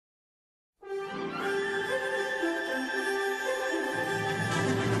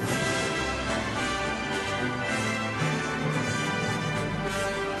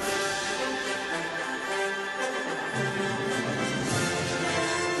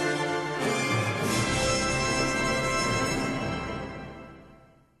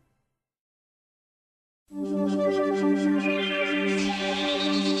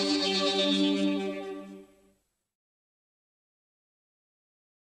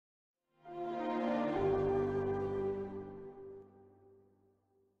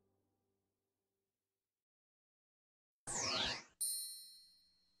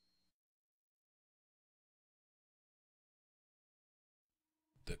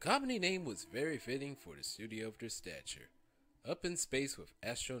The company name was very fitting for the studio of their stature, up in space with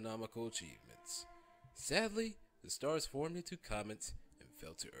astronomical achievements. Sadly, the stars formed into comets and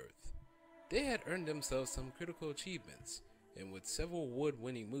fell to Earth. They had earned themselves some critical achievements, and with several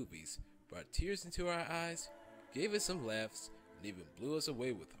award-winning movies, brought tears into our eyes, gave us some laughs, and even blew us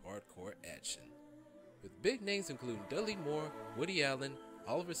away with hardcore action. With big names including Dudley Moore, Woody Allen,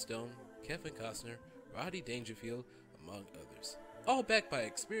 Oliver Stone, Kevin Costner, Rodney Dangerfield, among others. All backed by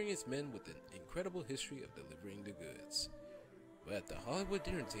experienced men with an incredible history of delivering the goods. But at the Hollywood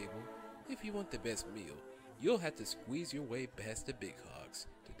dinner table, if you want the best meal, you'll have to squeeze your way past the big hogs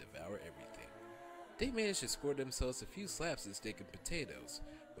to devour everything. They managed to score themselves a few slabs of steak and potatoes,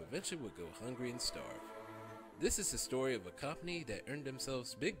 but eventually would go hungry and starve. This is the story of a company that earned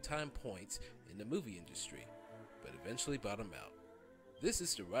themselves big-time points in the movie industry, but eventually bottomed out. This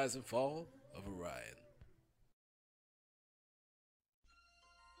is the rise and fall of Orion.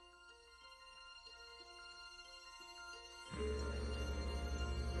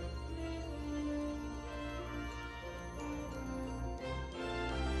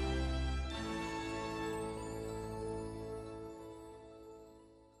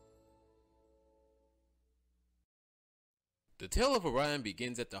 The tale of Orion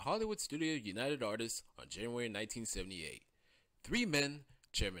begins at the Hollywood studio United Artists on January 1978. Three men,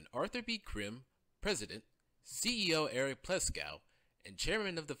 Chairman Arthur B. Krim, President, CEO Eric Pleskow, and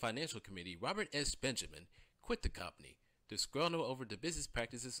Chairman of the Financial Committee Robert S. Benjamin, quit the company, disgruntled over the business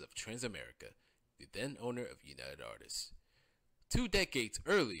practices of Transamerica, the then owner of United Artists. 2 decades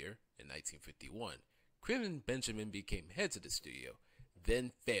earlier, in 1951, Krim and Benjamin became heads of the studio,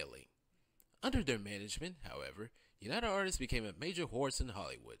 then failing. Under their management, however, United Artists became a major horse in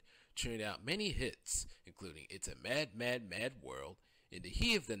Hollywood, churning out many hits, including It's a Mad, Mad, Mad World, In the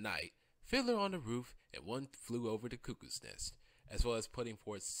Heat of the Night, Fiddler on the Roof, and One Flew Over the Cuckoo's Nest, as well as putting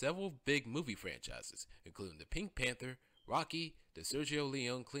forth several big movie franchises, including The Pink Panther, Rocky, the Sergio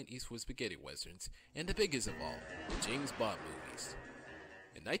Leone Clint Eastwood spaghetti westerns, and the biggest of all, the James Bond movies.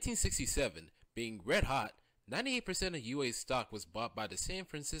 In 1967, being red hot, 98% of UA's stock was bought by the San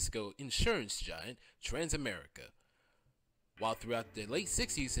Francisco insurance giant Transamerica. While throughout the late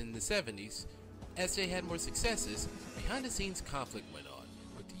 60s and the 70s, as they had more successes, behind-the-scenes conflict went on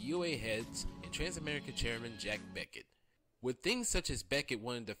with the UA heads and Transamerica chairman Jack Beckett. With things such as Beckett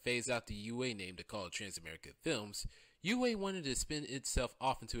wanting to phase out the UA name to call it Transamerica Films, UA wanted to spin itself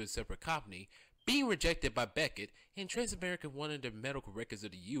off into a separate company, being rejected by Beckett, and Transamerica wanted the medical records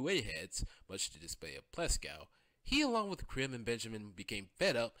of the UA heads, much to the dismay of Pleskow. He, along with Krim and Benjamin, became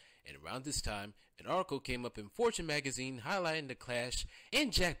fed up, and around this time, an article came up in Fortune magazine highlighting the clash,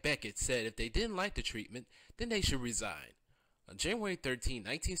 and Jack Beckett said if they didn't like the treatment, then they should resign. On January 13,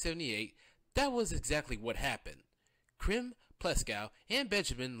 1978, that was exactly what happened. Krim, Pleskow, and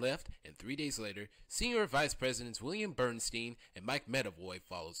Benjamin left, and 3 days later, Senior Vice Presidents William Bernstein and Mike Medavoy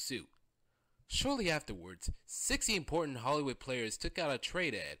followed suit. Shortly afterwards, 60 important Hollywood players took out a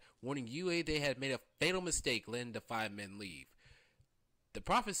trade ad warning UA they had made a fatal mistake letting the 5 men leave. The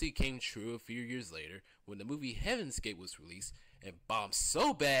prophecy came true a few years later when the movie Heaven's Gate was released and bombed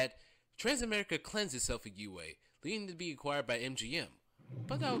so bad, Transamerica cleansed itself of UA, leading to be acquired by MGM.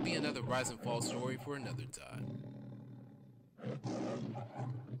 But that would be another rise and fall story for another time.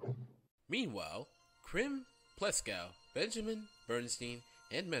 Meanwhile, Krim, Pleskow, Benjamin, Bernstein,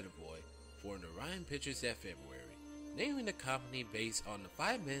 and Medavoy formed Orion Pictures that February, naming the company based on the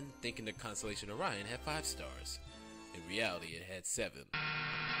 5 men thinking the constellation Orion had 5 stars. In reality, it had 7.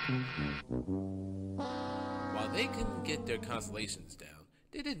 While they couldn't get their constellations down,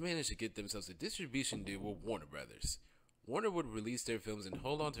 they did manage to get themselves a distribution deal with Warner Brothers. Warner would release their films and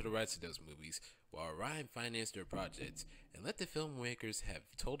hold on to the rights to those movies, while Orion financed their projects and let the filmmakers have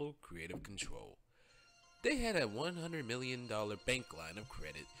total creative control. They had a $100 million bank line of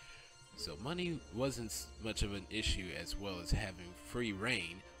credit, so money wasn't much of an issue, as well as having free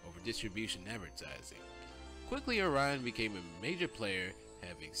reign over distribution and advertising. Quickly, Orion became a major player,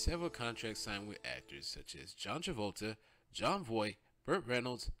 having several contracts signed with actors such as John Travolta, Jon Voight, Burt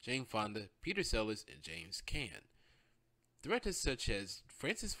Reynolds, Jane Fonda, Peter Sellers, and James Caan. Directors such as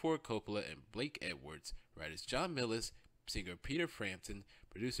Francis Ford Coppola and Blake Edwards, writers John Millis, singer Peter Frampton,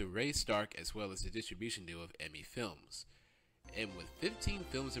 producer Ray Stark, as well as the distribution deal of Emmy Films. And with 15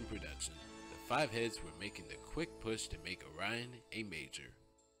 films in production, the 5 heads were making the quick push to make Orion a major.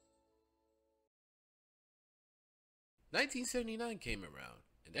 1979 came around,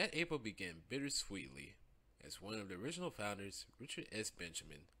 and that April began bittersweetly, as one of the original founders, Richard S.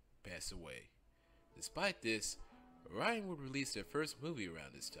 Benjamin, passed away. Despite this, Orion would release their first movie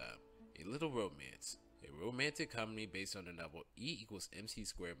around this time, A Little Romance, a romantic comedy based on the novel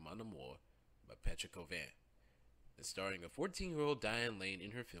E=mc² Mon Amour by Patrick Covan, and starring a 14-year-old Diane Lane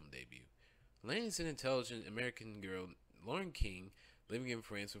in her film debut. Lane is an intelligent American girl, Lauren King, living in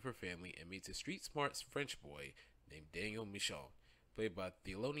France with her family, and meets a street-smart French boy named Daniel Michon, played by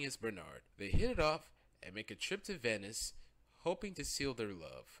Thelonious Bernard. They hit it off and make a trip to Venice, hoping to seal their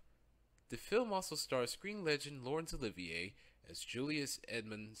love. The film also stars screen legend Laurence Olivier as Julius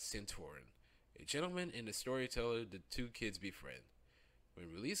Edmond Santorin, a gentleman and a storyteller the two kids befriend.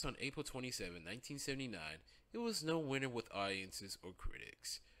 When released on April 27, 1979, it was no winner with audiences or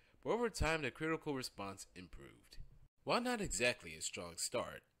critics, but over time the critical response improved. While not exactly a strong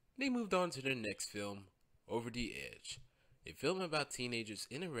start, they moved on to their next film, Over the Edge, a film about teenagers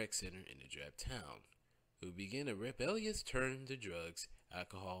in a rec center in a drab town, who begin a rebellious turn to drugs,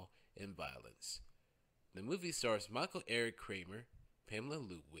 alcohol, and violence. The movie stars Michael Eric Kramer, Pamela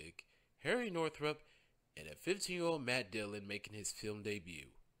Ludwig, Harry Northrop, and a 15-year-old Matt Dillon making his film debut.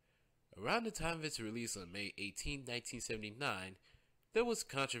 Around the time of its release on May 18, 1979, there was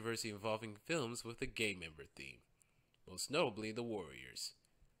controversy involving films with a gay member theme, most notably The Warriors.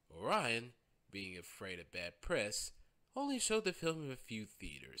 Orion, being afraid of bad press, only showed the film in a few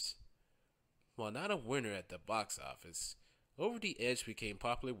theaters. While not a winner at the box office, Over the Edge became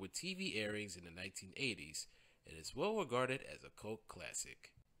popular with TV airings in the 1980s and is well regarded as a cult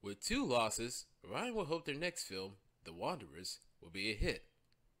classic. With 2 losses, Orion will hope their next film, The Wanderers, will be a hit.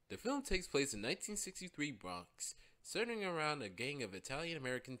 The film takes place in 1963 Bronx, centering around a gang of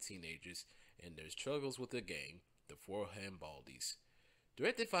Italian-American teenagers and their struggles with the gang, the Four Hambaldis.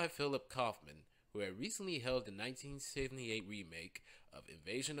 Directed by Philip Kaufman, who had recently held the 1978 remake of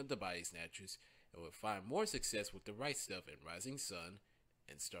Invasion of the Body Snatchers and would find more success with The Right Stuff and Rising Sun,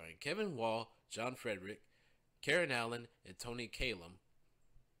 and starring Kevin Wall, John Frederick, Karen Allen, and Tony Kalem.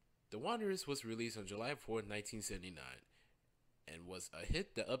 The Wanderers was released on July 4, 1979, and was a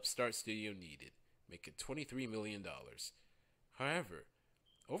hit the upstart studio needed, making $23 million. However,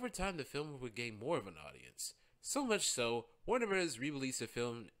 over time the film would gain more of an audience, so much so, Warner Bros. Re-released the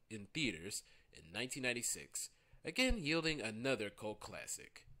film in theaters in 1996, again yielding another cult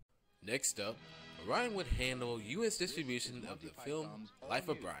classic. Next up, Orion would handle U.S. distribution of the film Life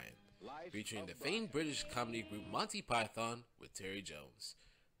of Brian, featuring the famed British comedy group Monty Python with Terry Jones.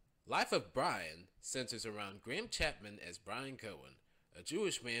 Life of Brian centers around Graham Chapman as Brian Cohen, a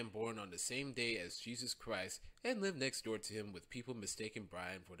Jewish man born on the same day as Jesus Christ and lived next door to him with people mistaking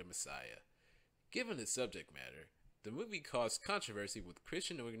Brian for the Messiah. Given the subject matter, the movie caused controversy with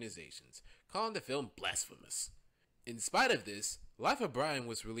Christian organizations, calling the film blasphemous. In spite of this, Life of Brian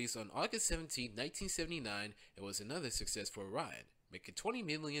was released on August 17, 1979 and was another success for Orion, making $20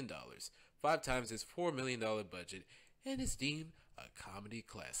 million, 5 times his $4 million budget, and is deemed a comedy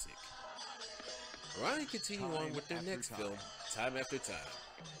classic. Orion continue on with their next film, Time After Time.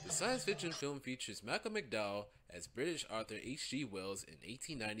 The science fiction film features Malcolm McDowell as British author H.G. Wells in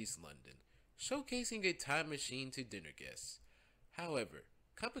 1890s London, showcasing a time machine to dinner guests. However,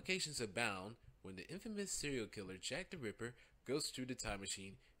 complications abound when the infamous serial killer Jack the Ripper goes through the time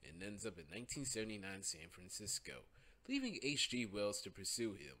machine and ends up in 1979 San Francisco, leaving H.G. Wells to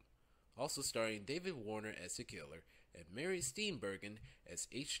pursue him. Also starring David Warner as the killer and Mary Steenburgen as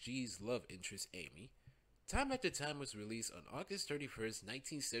H.G.'s love interest Amy. Time After Time was released on August 31st,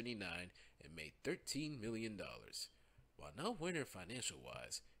 1979 and made $13 million. While no winner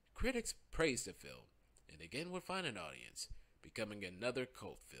financial-wise, critics praised the film, and again would find an audience, becoming another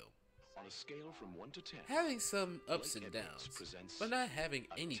cult film. On a scale from 1 to 10, having some ups and downs, but not having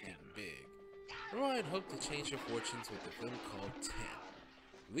anything big, Orion hoped to change her fortunes with the film called 10.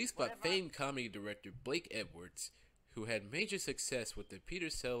 Released by famed comedy director Blake Edwards, who had major success with the Peter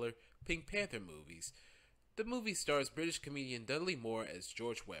Sellers Pink Panther movies, the movie stars British comedian Dudley Moore as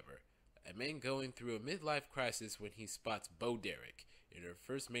George Webber, a man going through a midlife crisis when he spots Bo Derek in her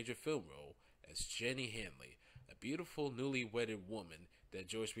first major film role as Jenny Hanley, a beautiful newly wedded woman that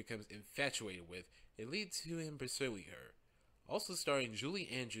George becomes infatuated with and leads to him pursuing her. Also starring Julie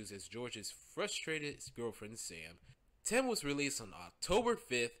Andrews as George's frustrated girlfriend Sam, 10 was released on October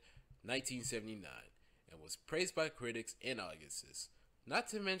 5th, 1979, and was praised by critics and audiences, not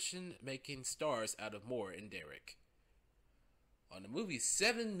to mention making stars out of Moore and Derek. On the movie's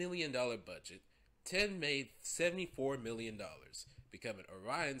 $7 million budget, 10 made $74 million, becoming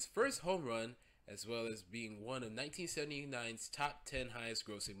Orion's first home run as well as being one of 1979's top 10 highest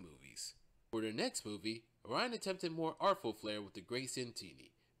grossing movies. For their next movie, Orion attempted more artful flair with The Great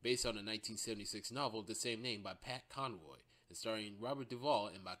Santini, based on a 1976 novel of the same name by Pat Conroy, and starring Robert Duvall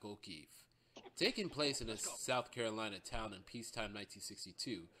and Michael O'Keefe. Taking place in a South Carolina town in peacetime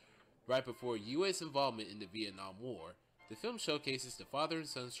 1962, Right before U.S. involvement in the Vietnam War, the film showcases the father and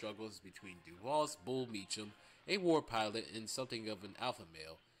son struggles between Duvall's Bull Meacham, a war pilot and something of an alpha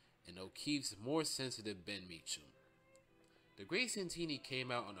male, and O'Keefe's more sensitive Ben Meacham. The Great Santini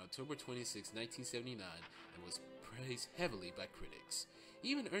came out on October 26, 1979, and was praised heavily by critics,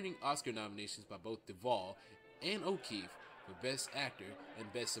 even earning Oscar nominations by both Duvall and O'Keefe for Best Actor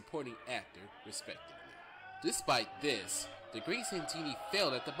and Best Supporting Actor, respectively. Despite this, The Great Santini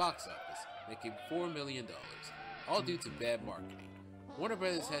failed at the box office, making $4 million, all due to bad marketing. Warner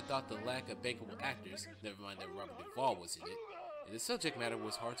Brothers had thought the lack of bankable actors, never mind that Robert Duvall was in it, and the subject matter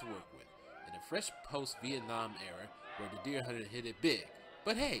was hard to work with, in a fresh post-Vietnam era where the Deer Hunter hit it big.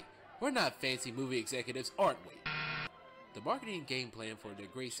 But hey, we're not fancy movie executives, aren't we? The marketing game plan for The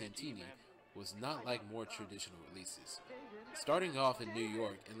Great Santini was not like more traditional releases, starting off in New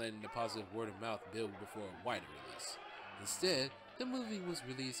York and letting the positive word-of-mouth build before a wider release. Instead, the movie was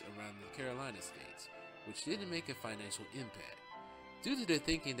released around the Carolina states, which didn't make a financial impact. Due to the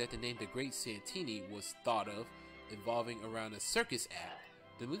thinking that the name The Great Santini was thought of involving around a circus act,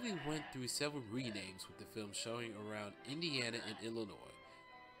 the movie went through several renames, with the film showing around Indiana and Illinois.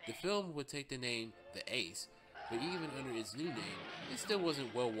 The film would take the name The Ace, but even under its new name, it still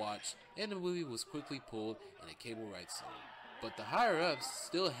wasn't well watched, and the movie was quickly pulled and a cable rights sold. But the higher-ups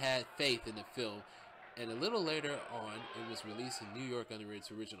still had faith in the film, and a little later on, it was released in New York under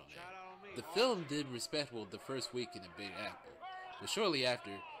its original name. The film did respectable the first week in the Big Apple, but shortly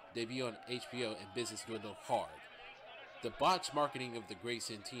after, debuted on HBO and business dwindled hard. The botched marketing of The Great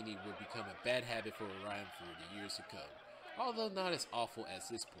Santini would become a bad habit for Orion for the years to come, although not as awful as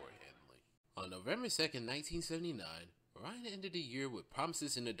this poor handling. On November 2nd, 1979, Orion ended the year with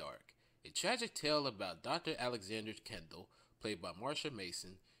Promises in the Dark, a tragic tale about Dr. Alexander Kendall, played by Marsha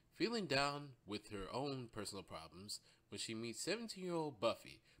Mason, feeling down with her own personal problems when she meets 17-year-old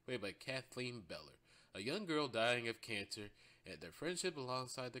Buffy, played by Kathleen Beller, a young girl dying of cancer, and their friendship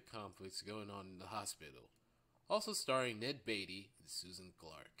alongside the conflicts going on in the hospital. Also starring Ned Beatty and Susan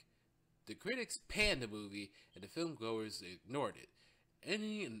Clark. The critics panned the movie, and the filmgoers ignored it,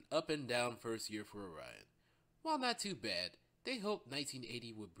 ending an up-and-down first year for Orion. While not too bad, they hoped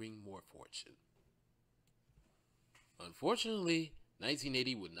 1980 would bring more fortune. Unfortunately,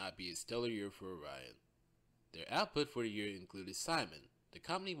 1980 would not be a stellar year for Orion. Their output for the year included Simon, the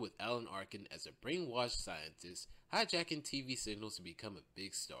comedy with Alan Arkin as a brainwashed scientist hijacking TV signals to become a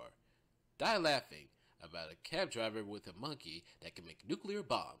big star. Die Laughing, about a cab driver with a monkey that can make nuclear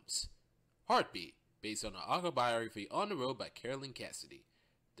bombs. Heartbeat, based on an autobiography On the Road by Carolyn Cassidy.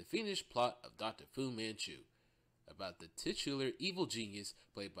 The finished plot of Dr. Fu Manchu, about the titular evil genius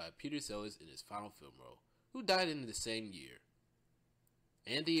played by Peter Sellers in his final film role, who died in the same year.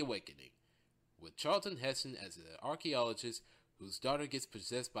 And The Awakening, with Charlton Heston as an archaeologist whose daughter gets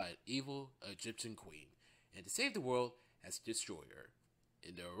possessed by an evil Egyptian queen, and to save the world has to destroy her.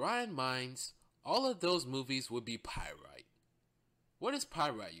 In the Orion minds, all of those movies would be pyrite. What is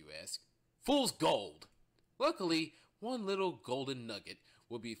pyrite, you ask? Fool's gold! Luckily, one little golden nugget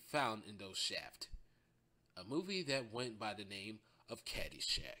will be found in those shafts. A movie that went by the name of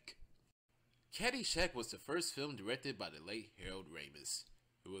Caddyshack. Caddyshack was the first film directed by the late Harold Ramis,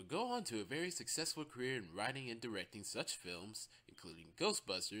 who would go on to a very successful career in writing and directing such films, including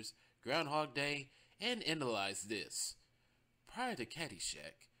Ghostbusters, Groundhog Day, and Analyze This. Prior to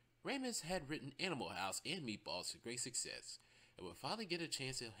Caddyshack, Ramis had written Animal House and Meatballs to great success, and would finally get a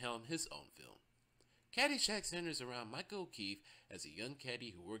chance to helm his own film. Caddyshack centers around Michael O'Keefe as a young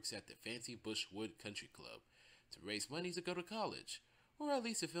caddy who works at the fancy Bushwood Country Club to raise money to go to college, or at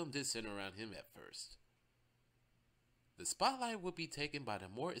least the film did center around him at first. The spotlight would be taken by the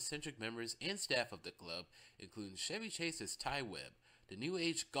more eccentric members and staff of the club, including Chevy Chase as Ty Webb, the New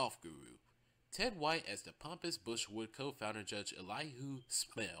Age golf guru, Ted White as the pompous Bushwood co-founder Judge Elihu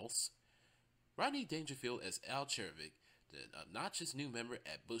Smells, Rodney Dangerfield as Al Chervick, the obnoxious new member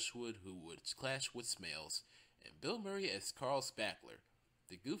at Bushwood who would clash with Smells, and Bill Murray as Carl Spackler,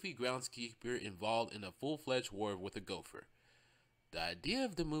 the goofy groundskeeper involved in a full-fledged war with a gopher. The idea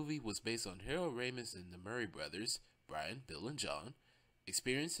of the movie was based on Harold Ramis and the Murray brothers, Brian, Bill, and John,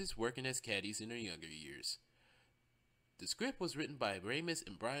 experiences working as caddies in their younger years. The script was written by Ramis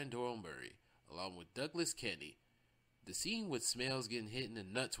and Brian Doyle Murray, along with Douglas Kenney. The scene with Smells getting hit in the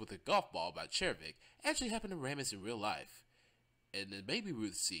nuts with a golf ball by Chervick actually happened to Ramis in real life. And the Baby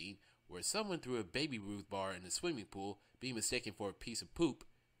Ruth scene, where someone threw a Baby Ruth bar in the swimming pool, being mistaken for a piece of poop,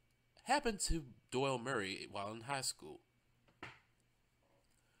 happened to Doyle Murray while in high school.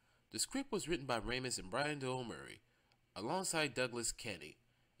 The script was written by Ramis and Brian Doyle Murray, alongside Douglas Kenney,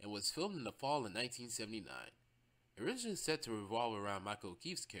 and was filmed in the fall of 1979. Originally set to revolve around Michael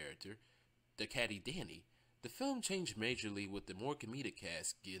O'Keefe's character, the caddy Danny, the film changed majorly with the more comedic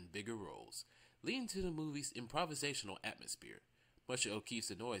cast getting bigger roles, leading to the movie's improvisational atmosphere, much to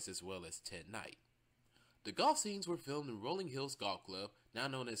O'Keefe's annoyance as well as Ted Knight. The golf scenes were filmed in Rolling Hills Golf Club, now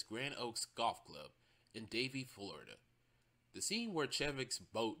known as Grand Oaks Golf Club, in Davie, Florida. The scene where Chevic's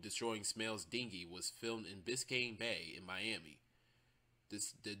boat destroying Smell's dinghy was filmed in Biscayne Bay in Miami.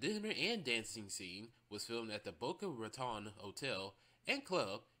 The dinner and dancing scene was filmed at the Boca Raton Hotel and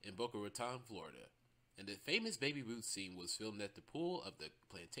Club in Boca Raton, Florida. And the famous Baby Ruth scene was filmed at the pool of the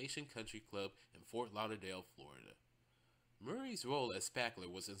Plantation Country Club in Fort Lauderdale, Florida. Murray's role as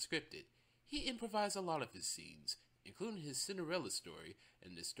Spackler was unscripted. He improvised a lot of his scenes, including his Cinderella story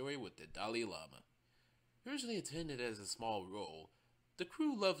and the story with the Dalai Lama. Originally intended as a small role, the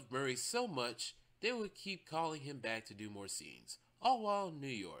crew loved Murray so much they would keep calling him back to do more scenes, all while in New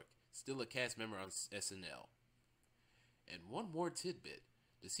York, still a cast member on SNL. And one more tidbit.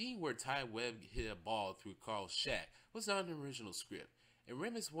 The scene where Ty Webb hit a ball through Carl's shack was not an original script, and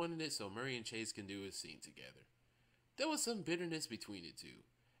Remus wanted it so Murray and Chase can do a scene together. There was some bitterness between the two,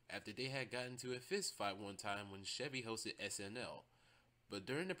 after they had gotten into a fist fight one time when Chevy hosted SNL, but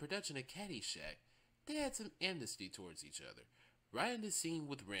during the production of Caddyshack, they had some amnesty towards each other, writing the scene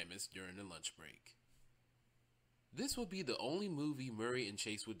with Remus during the lunch break. This would be the only movie Murray and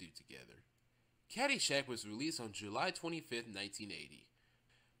Chase would do together. Caddyshack was released on July 25, 1980.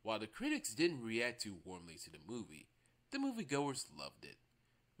 While the critics didn't react too warmly to the moviegoers loved it,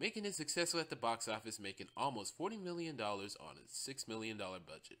 making it successful at the box office, making almost $40 million on a $6 million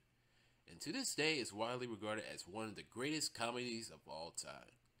budget, and to this day is widely regarded as one of the greatest comedies of all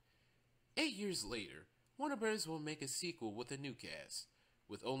time. 8 years later, Warner Bros. Will make a sequel with a new cast,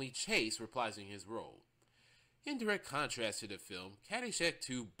 with only Chase reprising his role. In direct contrast to the film, Caddyshack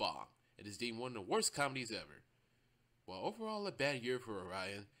 2 bombed and is deemed one of the worst comedies ever. While overall a bad year for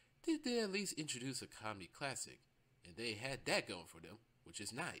Orion, they did at least introduce a comedy classic, and they had that going for them, which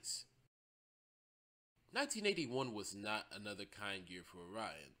is nice. 1981 was not another kind year for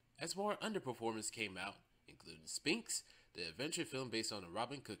Orion, as more underperformers came out, including Spinks, the adventure film based on a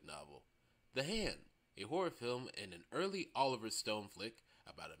Robin Cook novel, The Hand, a horror film and an early Oliver Stone flick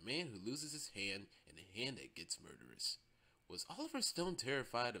about a man who loses his hand and a hand that gets murderous. Was Oliver Stone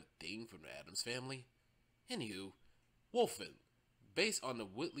terrified of Thing from the Addams Family? Anywho, Wolfen, based on the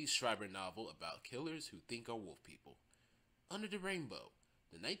Whitley Strieber novel about killers who think are wolf people. Under the Rainbow,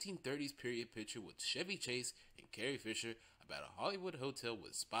 the 1930s period picture with Chevy Chase and Carrie Fisher about a Hollywood hotel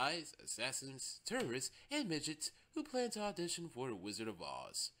with spies, assassins, terrorists, and midgets who plan to audition for the Wizard of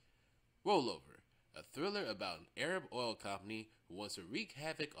Oz. Rollover, a thriller about an Arab oil company who wants to wreak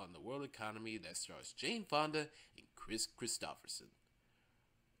havoc on the world economy that stars Jane Fonda and Chris Christopherson.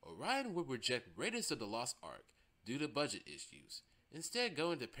 Orion would reject Raiders of the Lost Ark due to budget issues, instead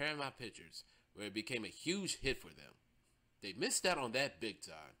going to Paramount Pictures, where it became a huge hit for them. They missed out on that big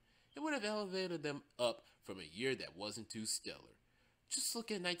time. It would have elevated them up from a year that wasn't too stellar. Just look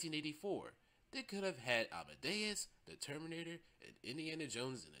at 1984. They could have had Amadeus, the Terminator, and Indiana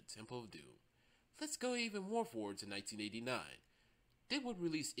Jones and the Temple of Doom. Let's go even more forward to 1989. They would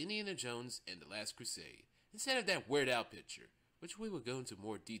release Indiana Jones and The Last Crusade, instead of that Weird Al picture, which we will go into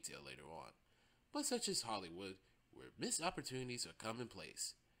more detail later on. But such is Hollywood, where missed opportunities are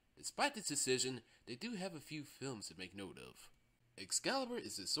commonplace. Despite this decision, they do have a few films to make note of. Excalibur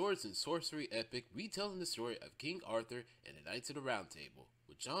is a swords and sorcery epic retelling the story of King Arthur and the Knights of the Round Table,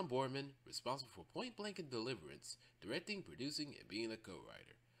 with John Boorman, responsible for Point Blank and Deliverance, directing, producing, and being a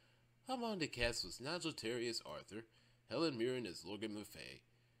co-writer. Among the cast was Nigel Terry as Arthur, Helen Mirren as Lorgan Le Fay,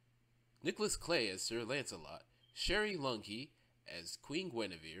 Nicholas Clay as Sir Lancelot, Sherry Lunke as Queen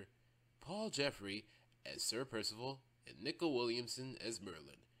Guinevere, Paul Jeffrey as Sir Percival, and Nicol Williamson as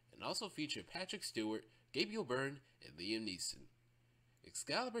Merlin, and also featured Patrick Stewart, Gabriel Byrne, and Liam Neeson.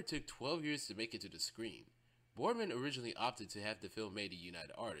 Excalibur took 12 years to make it to the screen. Boorman originally opted to have the film made to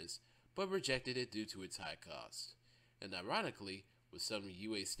United Artists, but rejected it due to its high cost. And ironically, with some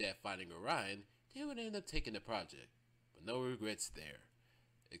UA staff finding Orion, they would end up taking the project, but no regrets there.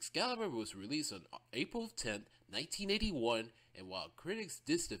 Excalibur was released on April 10, 1981, and while critics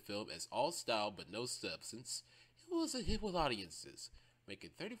dissed the film as all style but no substance, it was a hit with audiences, making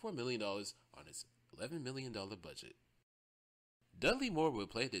 $34 million on its $11 million budget. Dudley Moore would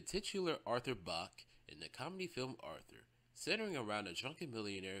play the titular Arthur Bach in the comedy film Arthur, centering around a drunken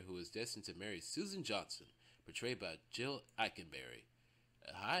millionaire who is destined to marry Susan Johnson, portrayed by Jill Eikenberry,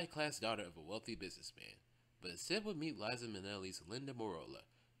 a high-class daughter of a wealthy businessman, but instead would meet Liza Minnelli's Linda Morolla,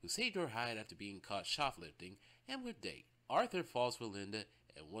 who saved her hide after being caught shoplifting and would date. Arthur falls for Linda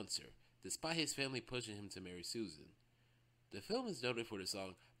and wants her, despite his family pushing him to marry Susan. The film is noted for the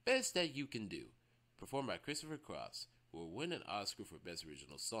song Best That You Can Do, performed by Christopher Cross, who will win an Oscar for Best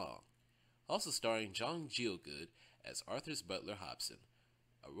Original Song. Also starring John Gielgud as Arthur's butler Hobson,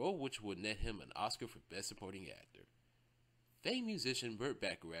 a role which would net him an Oscar for Best Supporting Actor. Famed musician Burt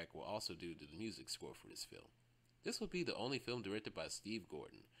Bacharach will also do the music score for this film. This would be the only film directed by Steve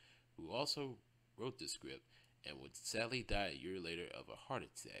Gordon, who also wrote the script and would sadly die a year later of a heart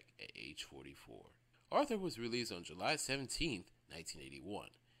attack at age 44. Arthur was released on July 17, 1981.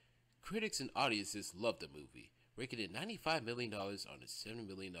 Critics and audiences loved the movie, raking it $95 million on a $7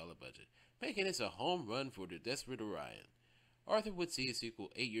 million budget, making this a home run for the desperate Orion. Arthur would see a sequel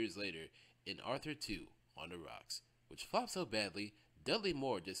 8 years later in Arthur 2, On the Rocks, which flopped so badly, Dudley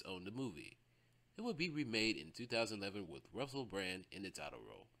Moore disowned the movie. It would be remade in 2011 with Russell Brand in the title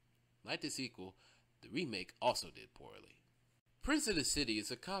role. Like the sequel, the remake also did poorly. Prince of the City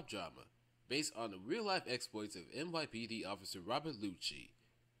is a cop drama based on the real-life exploits of NYPD officer Robert Lucci,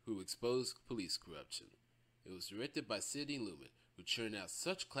 who exposed police corruption. It was directed by Sidney Lumet, who churned out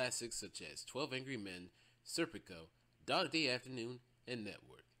such classics such as 12 Angry Men, Serpico, Dog Day Afternoon, and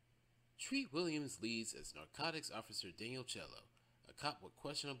Network. Treat Williams leads as narcotics officer Daniel Cello, a cop with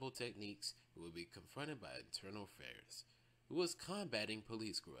questionable techniques who will be confronted by internal affairs, who was combating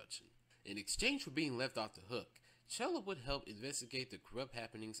police corruption. In exchange for being left off the hook, Cello would help investigate the corrupt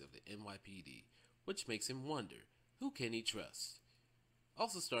happenings of the NYPD, which makes him wonder, who can he trust?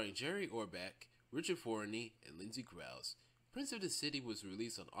 Also starring Jerry Orbach, Richard Forney, and Lindsay Krause, Prince of the City was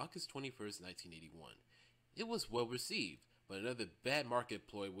released on August 21, 1981. It was well received, but another bad market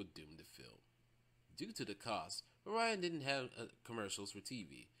ploy would doom the film. Due to the cost, Orion didn't have commercials for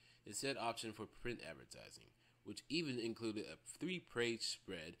TV, instead optioned for print advertising, which even included a 3-page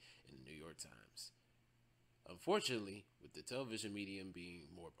spread in the New York Times. Unfortunately, with the television medium being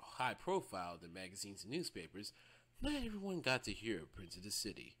more high profile than magazines and newspapers, not everyone got to hear of Prince of the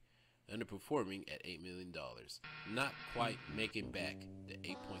City, underperforming at $8 million, not quite making back the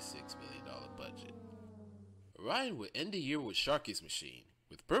 $8.6 million budget. Orion would end the year with Sharky's Machine,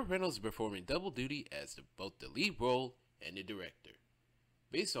 with Burt Reynolds performing double duty as both the lead role and the director.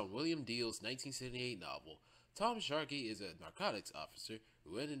 Based on William Deal's 1978 novel, Tom Sharkey is a narcotics officer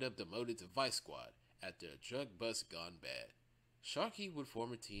who ended up demoted to Vice Squad after a drug bust gone bad. Sharkey would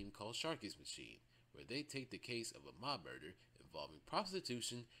form a team called Sharky's Machine, where they take the case of a mob murder involving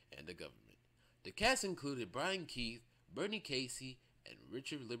prostitution and the government. The cast included Brian Keith, Bernie Casey, and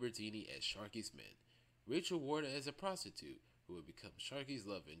Richard Libertini as Sharky's men, Rachel Ward as a prostitute who would become Sharky's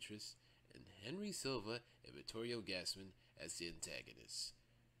love interest, and Henry Silva and Vittorio Gassman as the antagonists.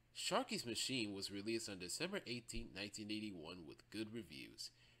 Sharky's Machine was released on December 18, 1981 with good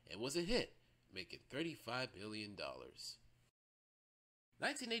reviews, and was a hit, making $35 million.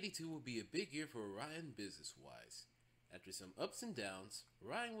 1982 would be a big year for Orion business-wise. After some ups and downs,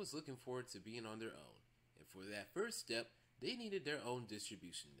 Orion was looking forward to being on their own, and for that first step, they needed their own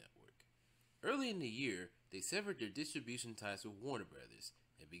distribution network. Early in the year, they severed their distribution ties with Warner Brothers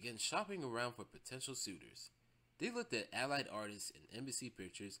and began shopping around for potential suitors. They looked at Allied Artists and Embassy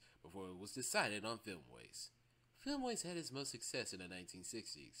Pictures before it was decided on Filmways. Filmways had its most success in the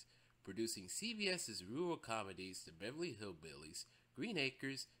 1960s, producing CBS's rural comedies The Beverly Hillbillies, Green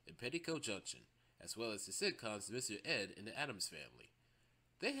Acres, and Petticoat Junction, as well as the sitcoms Mr. Ed and the Addams Family.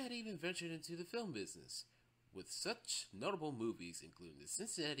 They had even ventured into the film business, with such notable movies including The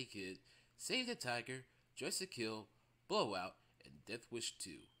Cincinnati Kid, Save the Tiger, Dress to Kill, Blowout, and Death Wish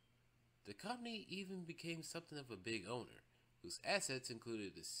 2. The company even became something of a big owner, whose assets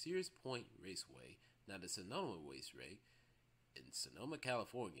included the Sears Point Raceway, now the Sonoma Raceway, in Sonoma,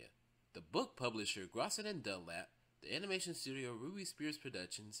 California, the book publisher Grosset and Dunlap, the animation studio Ruby Spears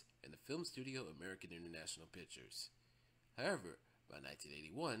Productions, and the film studio American International Pictures. However, by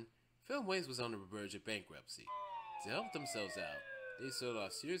 1981, Filmways was on the verge of bankruptcy. To help themselves out, they sold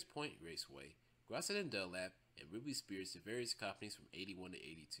off Sears Point Raceway, Grosset and Dunlap, and Ruby Spears to various companies from 81 to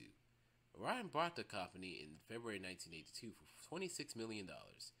 82. Orion bought the company in February 1982 for $26 million,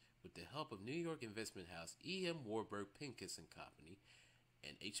 with the help of New York investment house E.M. Warburg Pincus and Company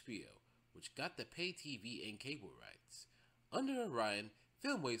and HBO, which got the pay TV and cable rights. Under Orion,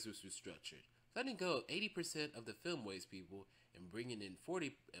 Filmways was restructured, letting go of 80% of the Filmways people and bringing in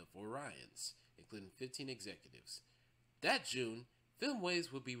 40 of Orion's, including 15 executives. That June,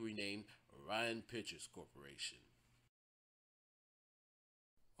 Filmways would be renamed Orion Pictures Corporation.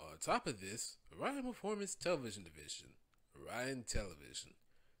 On top of this, Orion will form its television division, Orion Television.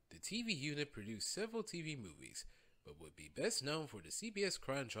 The TV unit produced several TV movies, but would be best known for the CBS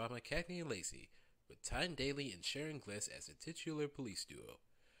crime drama Cagney and Lacey, with Tyne Daly and Sharon Gless as the titular police duo.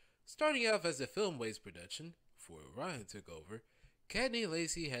 Starting off as a film-based production, before Orion took over, Cagney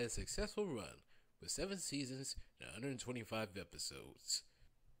Lacey had a successful run with 7 seasons and 125 episodes.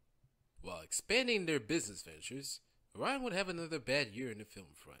 While expanding their business ventures, Orion would have another bad year in the film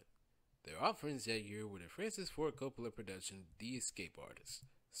front. Their offerings that year were the Francis Ford Coppola production The Escape Artist,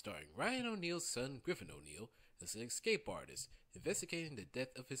 starring Ryan O'Neal's son Griffin O'Neal as an escape artist investigating the death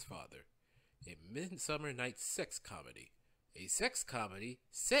of his father, a Midsummer Night's sex comedy. A sex comedy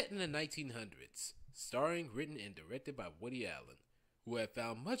set in the 1900s, starring, written, and directed by Woody Allen, who had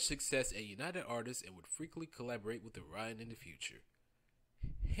found much success at United Artists and would frequently collaborate with Orion in the future.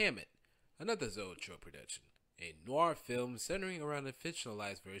 Hammett, another Zoetrope production, a noir film centering around a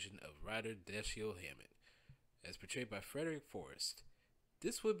fictionalized version of writer Dashiell Hammett, as portrayed by Frederick Forrest.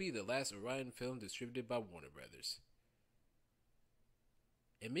 This would be the last Orion film distributed by Warner Brothers.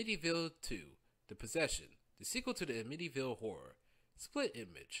 Amityville 2, The Possession, the sequel to the Amityville horror. Split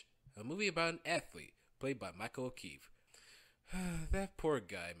Image, a movie about an athlete played by Michael O'Keefe. That poor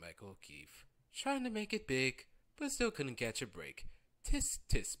guy, Michael O'Keefe. Trying to make it big, but still couldn't catch a break. Tis,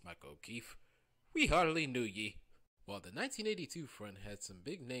 tis, Michael O'Keefe. We hardly knew ye. While the 1982 front had some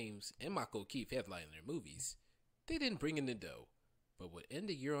big names and Michael O'Keefe headlining their movies, they didn't bring in the dough, but would end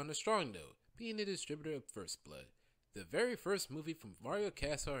the year on a strong note, being the distributor of First Blood, the very first movie from Mario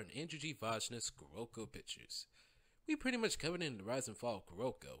Cezar and Andrew G. Vajna's Orion Pictures. We pretty much covered in the rise and fall of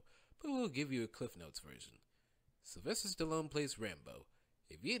Orion, but we'll give you a Cliff Notes version. Sylvester Stallone plays Rambo,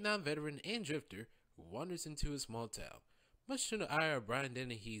 a Vietnam veteran and drifter who wanders into a small town, much to the ire of Brian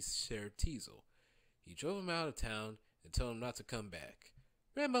Dennehy's sheriff Cezar. He drove him out of town and told him not to come back.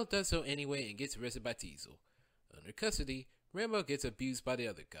 Rambo does so anyway and gets arrested by Cezar. Under custody, Rambo gets abused by the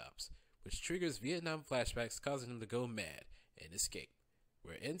other cops, which triggers Vietnam flashbacks causing him to go mad and escape,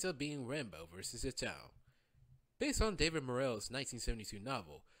 where it ends up being Rambo versus the town. Based on David Morrell's 1972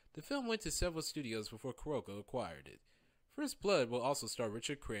 novel, the film went to several studios before Kuroko acquired it. First Blood will also star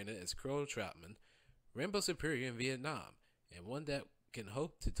Richard Crenna as Colonel Troutman, Rambo's superior in Vietnam, and one that can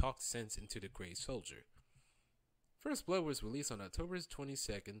hope to talk sense into the gray soldier. First Blood was released on October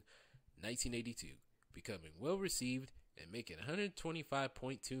 22nd, 1982, becoming well received and making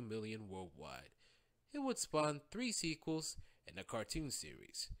 $125.2 million worldwide. It would spawn 3 sequels and a cartoon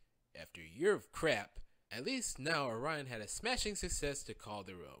series. After a year of crap, at least now Orion had a smashing success to call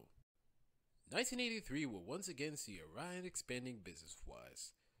their own. 1983 will once again see Orion expanding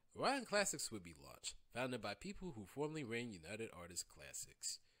business-wise. Orion Classics would be launched, founded by people who formerly ran United Artists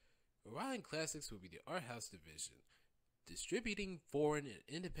Classics. Orion Classics would be the art house division, distributing foreign and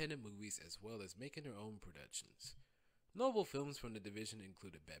independent movies as well as making their own productions. Notable films from the division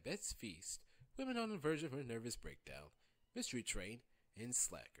included Babette's Feast, Women on the Verge of a Nervous Breakdown, Mystery Train, and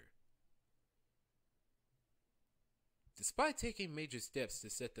Slacker. Despite taking major steps to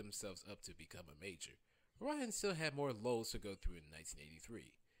set themselves up to become a major, Orion still had more lows to go through in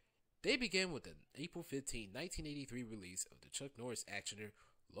 1983. They began with the April 15, 1983 release of the Chuck Norris actioner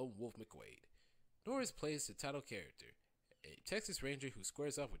Lone Wolf McQuade. Norris plays the title character, a Texas Ranger who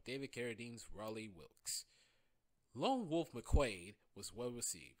squares off with David Carradine's Raleigh Wilkes. Lone Wolf McQuade was well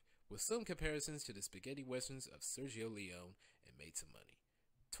received, with some comparisons to the spaghetti westerns of Sergio Leone, and made some money.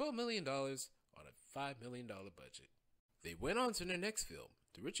 $12 million on a $5 million budget. They went on to their next film,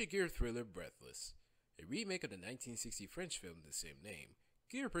 the Richard Gere thriller Breathless, a remake of the 1960 French film of the same name.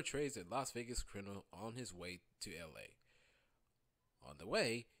 Gere portrays a Las Vegas criminal on his way to LA. On the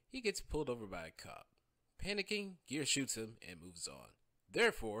way, he gets pulled over by a cop. Panicking, Gere shoots him and moves on.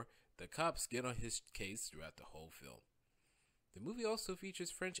 Therefore, the cops get on his case throughout the whole film. The movie also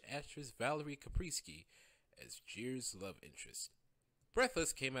features French actress Valérie Caprisky as Gere's love interest.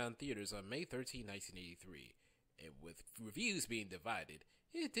 Breathless came out in theaters on May 13, 1983, and with reviews being divided,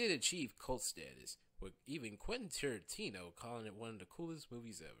 it did achieve cult status, with even Quentin Tarantino calling it one of the coolest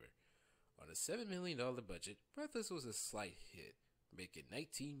movies ever. On a $7 million budget, Breathless was a slight hit, making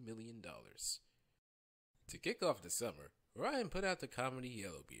 $19 million. To kick off the summer, Orion put out the comedy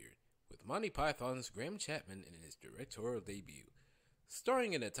Yellowbeard, with Monty Python's Graham Chapman in his directorial debut.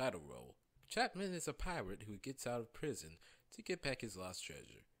 Starring in a title role, Chapman is a pirate who gets out of prison to get back his lost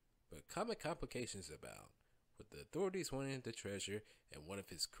treasure, but comic complications abound, with the authorities wanting the treasure and one of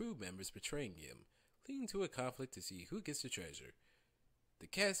his crew members betraying him, leading to a conflict to see who gets the treasure. The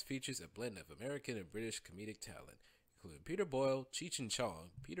cast features a blend of American and British comedic talent, including Peter Boyle, Cheech and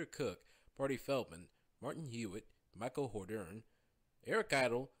Chong, Peter Cook, Barty Feldman, Martin Hewitt, Michael Hordern, Eric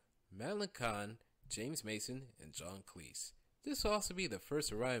Idle, Madeline Kahn, James Mason, and John Cleese. This will also be the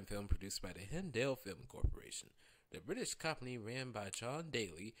first Orion film produced by the Hendale Film Corporation, the British company ran by John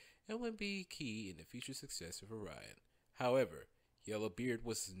Daly, and would be key in the future success of Orion. However, Yellowbeard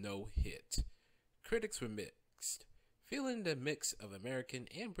was no hit. Critics were mixed, feeling the mix of American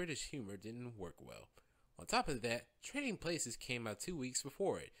and British humor didn't work well. On top of that, Trading Places came out 2 weeks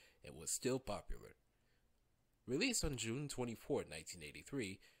before it and was still popular. Released on June 24,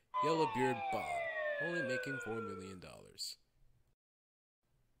 1983, Yellowbeard bombed, only making $4 million.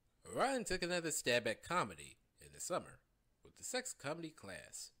 Orion took another stab at comedy in the summer with the sex comedy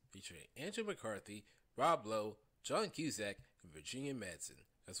Class, featuring Andrew McCarthy, Rob Lowe, John Cusack, and Virginia Madsen,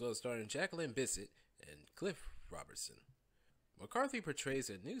 as well as starring Jacqueline Bisset and Cliff Robertson. McCarthy portrays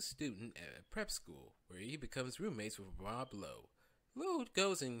a new student at a prep school where he becomes roommates with Rob Lowe. Lowe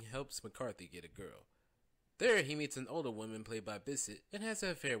goes and helps McCarthy get a girl. There he meets an older woman played by Bisset and has an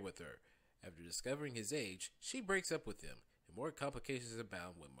affair with her. After discovering his age, she breaks up with him, and more complications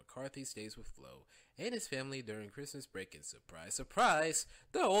abound when McCarthy stays with Lowe and his family during Christmas break, and surprise, surprise,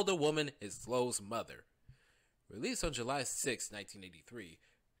 the older woman is Lowe's mother. Released on July 6, 1983,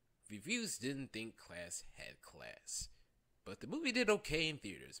 reviews didn't think Class had class, but the movie did okay in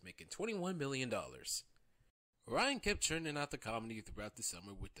theaters, making $21 million. Orion kept churning out the comedy throughout the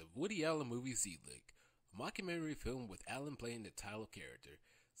summer with the Woody Allen movie Z-Lig, a mockumentary film with Allen playing the title character,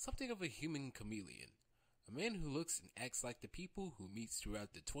 something of a human chameleon, a man who looks and acts like the people who meets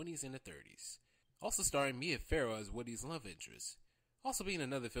throughout the 20s and the 30s. Also starring Mia Farrow as Woody's love interest. Also being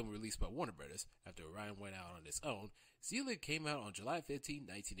another film released by Warner Brothers after Orion went out on his own, Z-Lig came out on July 15,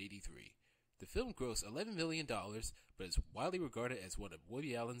 1983. The film grossed $11 million, but is widely regarded as one of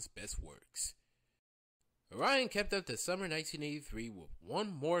Woody Allen's best works. Orion kept up the summer 1983 with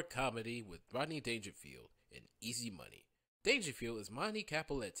one more comedy with Rodney Dangerfield in Easy Money. Dangerfield is Monty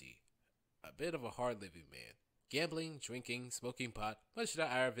Capoletti, a bit of a hard-living man, gambling, drinking, smoking pot, much to the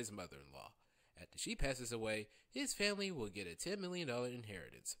ire of his mother-in-law. After she passes away, his family will get a $10 million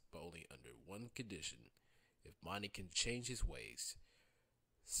inheritance, but only under one condition: if Monty can change his ways.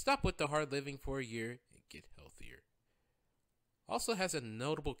 Stop with the hard living for a year and get healthier. Also has a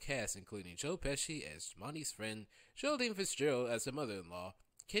notable cast including Joe Pesci as Monty's friend, Geraldine Fitzgerald as the mother-in-law,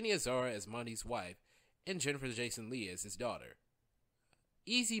 Kenny Azara as Monty's wife, and Jennifer Jason Leigh as his daughter.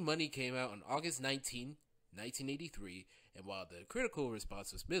 Easy Money came out on August 19, 1983, and while the critical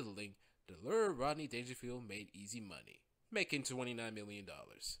response was middling, the lurid Rodney Dangerfield made Easy Money, making $29 million.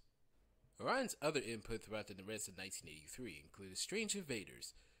 Orion's other input throughout the rest of 1983 included Strange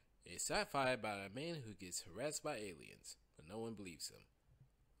Invaders, a sci-fi about a man who gets harassed by aliens, but no one believes him.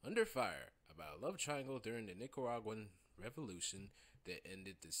 Under Fire, about a love triangle during the Nicaraguan Revolution that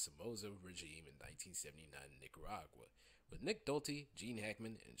ended the Somoza regime in 1979 in Nicaragua, with Nick Nolte, Gene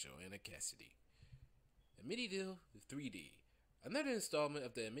Hackman, and Joanna Cassidy. Amityville 3D, another installment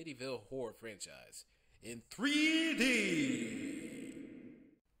of the Amityville horror franchise, in 3D!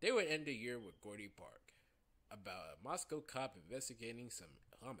 They would end the year with Gordy Park, about a Moscow cop investigating some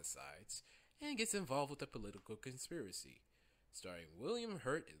homicides and gets involved with a political conspiracy, starring William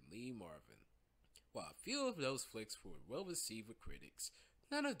Hurt and Lee Marvin. While a few of those flicks were well received with critics,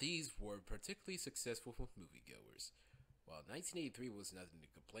 none of these were particularly successful with moviegoers. While 1983 was nothing to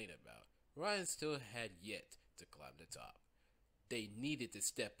complain about, Orion still had yet to climb the top. They needed to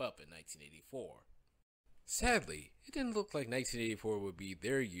step up in 1984. Sadly, it didn't look like 1984 would be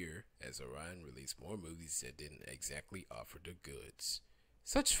their year, as Orion released more movies that didn't exactly offer the goods.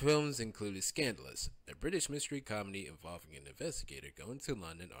 Such films included Scandalous, a British mystery comedy involving an investigator going to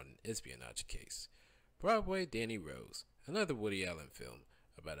London on an espionage case. Broadway Danny Rose, another Woody Allen film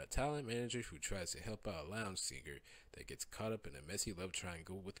about a talent manager who tries to help out a lounge singer that gets caught up in a messy love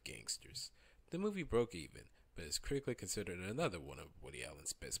triangle with gangsters. The movie broke even, but is critically considered another one of Woody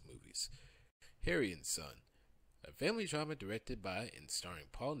Allen's best movies. Harry and Son, a family drama directed by and starring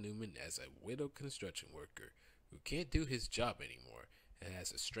Paul Newman as a widowed construction worker who can't do his job anymore and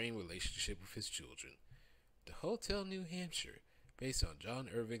has a strained relationship with his children. The Hotel New Hampshire, based on John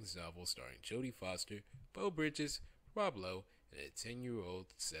Irving's novel starring Jodie Foster, Beau Bridges, Rob Lowe, and a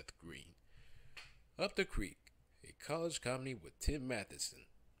 10-year-old Seth Green. Up the Creek, a college comedy with Tim Matheson.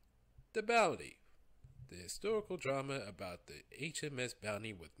 The Bounty, the historical drama about the HMS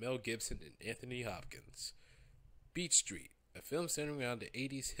Bounty with Mel Gibson and Anthony Hopkins. Beach Street, a film centering around the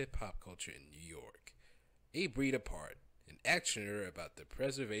 80s hip-hop culture in New York. A Breed Apart, an actioner about the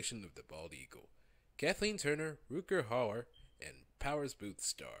preservation of the bald eagle. Kathleen Turner, Rutger Hauer, and Powers Booth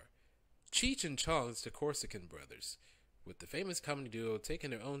star. Cheech and Chong's The Corsican Brothers, with the famous comedy duo taking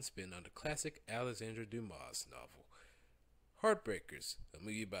their own spin on the classic Alexandre Dumas novel. Heartbreakers, a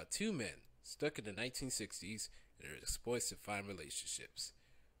movie about two men stuck in the 1960s and their exploits to find relationships.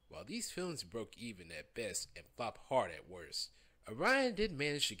 While these films broke even at best and flopped hard at worst, Orion did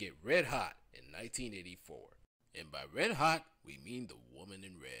manage to get red hot in 1984. And by red hot, we mean the woman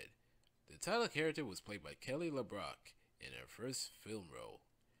in red. The title character was played by Kelly LeBrock in her first film role.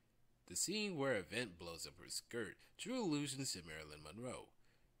 The scene where a vent blows up her skirt drew allusions to Marilyn Monroe.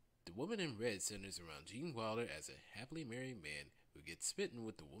 The woman in red centers around Gene Wilder as a happily married man who gets smitten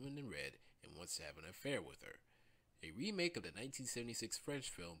with the woman in red and wants to have an affair with her. A remake of the 1976 French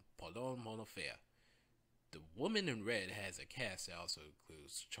film Pardon mon affaire. The Woman in Red has a cast that also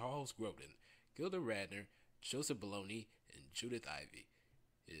includes Charles Grodin, Gilda Radner, Joseph Bologna, and Judith Ivey.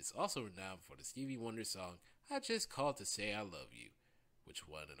 It is also renowned for the Stevie Wonder song I Just Called to Say I Love You, which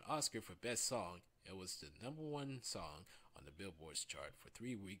won an Oscar for Best Song and was the #1 song on the Billboard's chart for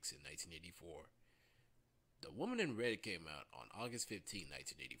 3 weeks in 1984. The Woman in Red came out on August 15,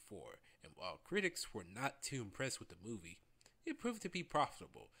 1984, and while critics were not too impressed with the movie, it proved to be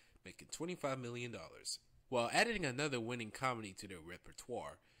profitable, making $25 million. While adding another winning comedy to their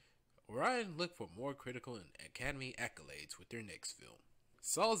repertoire, Orion looked for more critical and Academy accolades with their next film.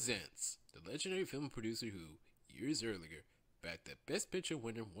 Saul Zaentz, the legendary film producer who, years earlier, backed the Best Picture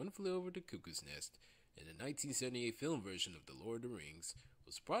winner One Flew Over the Cuckoo's Nest in the 1978 film version of The Lord of the Rings,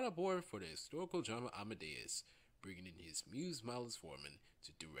 was brought aboard for the historical drama Amadeus, bringing in his muse Miles Forman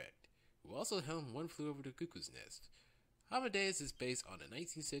to direct, who also helmed One Flew Over the Cuckoo's Nest. Amadeus is based on a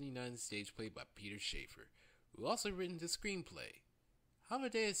 1979 stage play by Peter Shaffer, who also written the screenplay.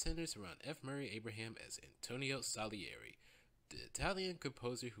 Amadeus centers around F. Murray Abraham as Antonio Salieri, the Italian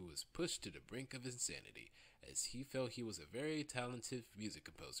composer who was pushed to the brink of insanity, as he felt he was a very talented music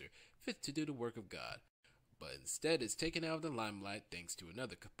composer fit to do the work of God, but instead is taken out of the limelight thanks to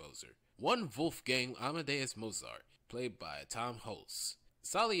another composer, one Wolfgang Amadeus Mozart, played by Tom Hulce.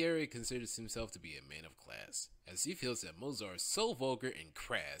 Salieri considers himself to be a man of class, as he feels that Mozart is so vulgar and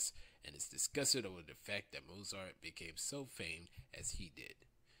crass, and is disgusted over the fact that Mozart became so famed as he did.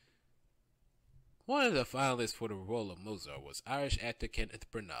 One of the finalists for the role of Mozart was Irish actor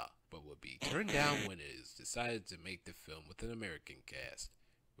Kenneth Branagh, but would be turned down when it is decided to make the film with an American cast,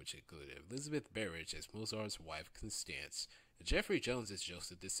 which included Elizabeth Berridge as Mozart's wife Constance, and Jeffrey Jones as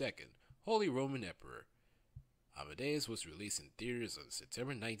Joseph II, Holy Roman Emperor. Amadeus was released in theaters on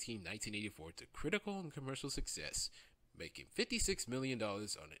September 19, 1984 to critical and commercial success, making $56 million on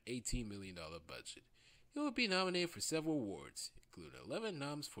an $18 million budget. It would be nominated for several awards, including 11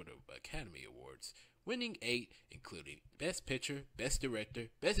 noms for the Academy Awards, winning 8, including Best Picture, Best Director,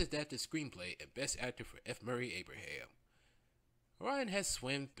 Best Adapted Screenplay, and Best Actor for F. Murray Abraham. Orion has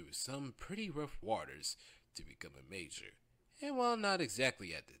swam through some pretty rough waters to become a major, and while not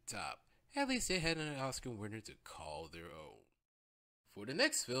exactly at the top, at least they had an Oscar winner to call their own. For the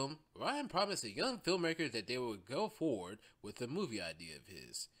next film, Orion promised a young filmmaker that they would go forward with a movie idea of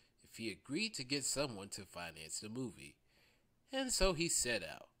his, if he agreed to get someone to finance the movie. And so he set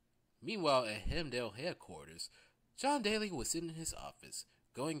out. Meanwhile, at Hemdale headquarters, John Daly was sitting in his office,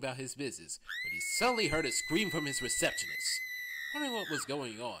 going about his business, when he suddenly heard a scream from his receptionist. Wondering what was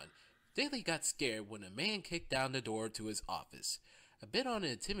going on, Daly got scared when a man kicked down the door to his office, a bit on the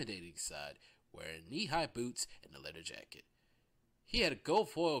intimidating side, wearing knee-high boots and a leather jacket. He had a gold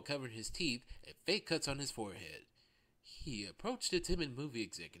foil covering his teeth and fake cuts on his forehead. He approached the timid movie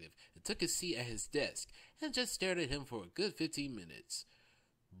executive and took a seat at his desk and just stared at him for a good 15 minutes.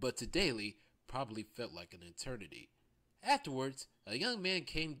 But to Daly, probably felt like an eternity. Afterwards, a young man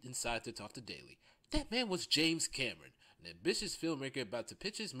came inside to talk to Daly. That man was James Cameron, an ambitious filmmaker about to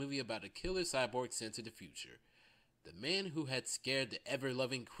pitch his movie about a killer cyborg sent to the future. The man who had scared the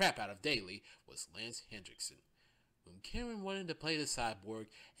ever-loving crap out of Daly was Lance Hendrickson, whom Cameron wanted to play the cyborg,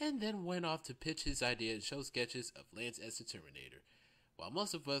 and then went off to pitch his idea and show sketches of Lance as the Terminator. While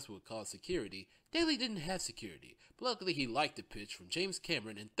most of us would call security, Daly didn't have security, but luckily he liked the pitch from James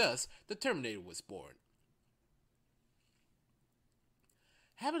Cameron, and thus the Terminator was born.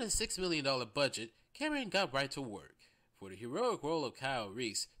 Having a $6 million budget, Cameron got right to work. For the heroic role of Kyle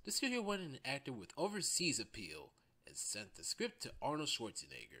Reese, the studio wanted an actor with overseas appeal, and sent the script to Arnold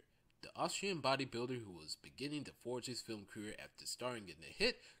Schwarzenegger, the Austrian bodybuilder who was beginning to forge his film career after starring in the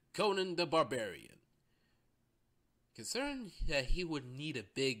hit Conan the Barbarian. Concerned that he would need a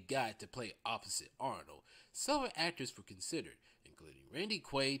big guy to play opposite Arnold, several actors were considered, including Randy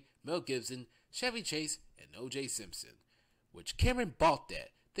Quaid, Mel Gibson, Chevy Chase, and O.J. Simpson, which Cameron balked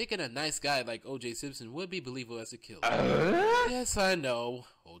at, thinking a nice guy like O.J. Simpson would be believable as a killer. Yes, I know.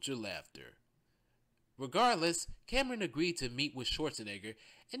 Hold your laughter. Regardless, Cameron agreed to meet with Schwarzenegger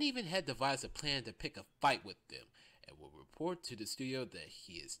and even had devised a plan to pick a fight with them, and would report to the studio that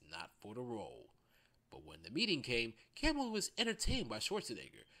he is not for the role. But when the meeting came, Cameron was entertained by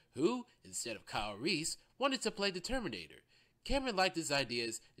Schwarzenegger, who, instead of Kyle Reese, wanted to play the Terminator. Cameron liked his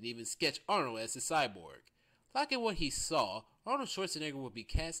ideas and even sketched Arnold as the cyborg. Liking what he saw, Arnold Schwarzenegger would be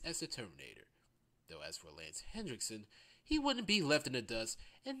cast as the Terminator. Though as for Lance Henriksen, he wouldn't be left in the dust,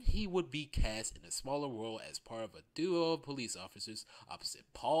 and he would be cast in a smaller role as part of a duo of police officers opposite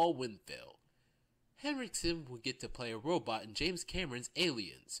Paul Winfield. Henriksen would get to play a robot in James Cameron's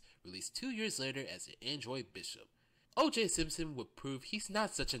Aliens, released 2 years later as an android bishop. O.J. Simpson would prove he's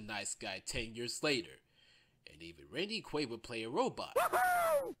not such a nice guy 10 years later. And even Randy Quaid would play a robot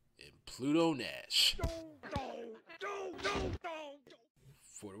in Pluto Nash.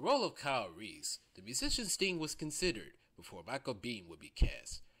 For the role of Kyle Reese, the musician Sting was considered before Michael Biehn would be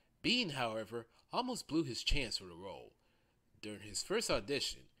cast. Biehn, however, almost blew his chance for the role. During his first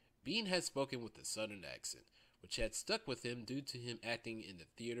audition, Biehn had spoken with a southern accent, which had stuck with him due to him acting in the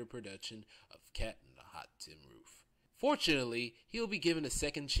theater production of Cat in the Hot Tin Roof. Fortunately, he will be given a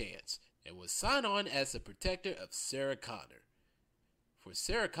second chance, and was signed on as the protector of Sarah Connor. For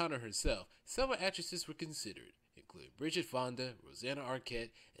Sarah Connor herself, several actresses were considered, including Bridget Fonda, Rosanna Arquette,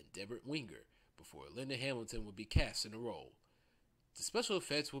 and Deborah Winger, before Linda Hamilton would be cast in the role. The special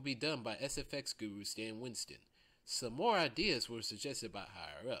effects will be done by SFX guru Stan Winston. Some more ideas were suggested by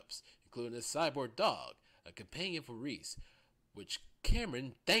higher-ups, including a cyborg dog, a companion for Reese, which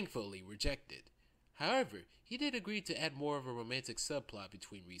Cameron thankfully rejected. However, he did agree to add more of a romantic subplot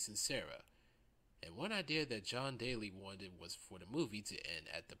between Reese and Sarah. And one idea that John Daly wanted was for the movie to end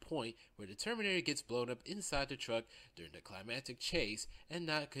at the point where the Terminator gets blown up inside the truck during the climactic chase and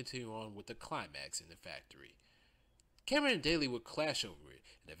not continue on with the climax in the factory. Cameron and Daly would clash over it,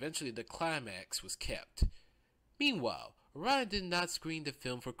 and eventually the climax was kept. Meanwhile, Orion did not screen the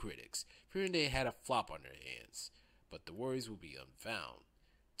film for critics, fearing they had a flop on their hands, but the worries would be unfounded.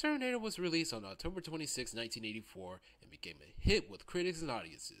 Terminator was released on October 26, 1984, and became a hit with critics and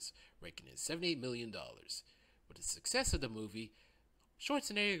audiences, ranking in $78 million. With the success of the movie,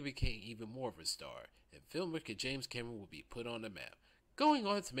 Schwarzenegger became even more of a star, and filmmaker James Cameron would be put on the map, going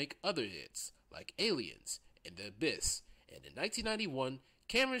on to make other hits, like Aliens and The Abyss, and in 1991,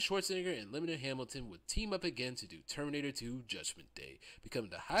 Cameron, Schwarzenegger, and Linda Hamilton would team up again to do Terminator 2 Judgment Day,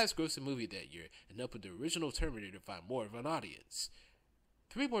 becoming the highest grossing movie that year and helping the original Terminator find more of an audience.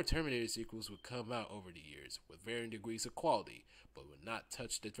 3 more Terminator sequels would come out over the years, with varying degrees of quality, but would not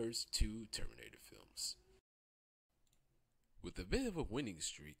touch the first 2 Terminator films. With a bit of a winning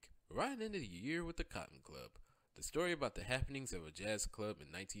streak, Orion ended the year with the Cotton Club, the story about the happenings of a jazz club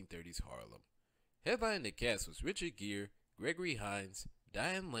in 1930s Harlem. Headlining the cast was Richard Gere, Gregory Hines,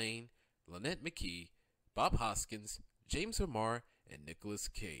 Diane Lane, Lynette McKee, Bob Hoskins, James Remar, and Nicolas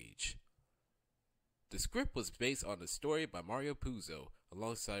Cage. The script was based on a story by Mario Puzo,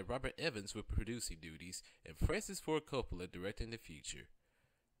 alongside Robert Evans with producing duties and Francis Ford Coppola directing the feature.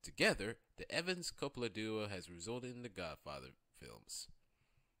 Together, the Evans-Coppola duo has resulted in the Godfather films.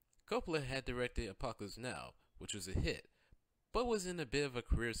 Coppola had directed Apocalypse Now, which was a hit, but was in a bit of a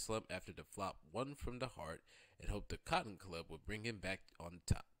career slump after the flop One from the Heart, and hoped the Cotton Club would bring him back on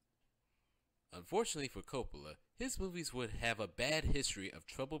top. Unfortunately for Coppola, his movies would have a bad history of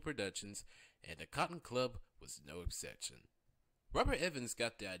troubled productions, and the Cotton Club was no exception. Robert Evans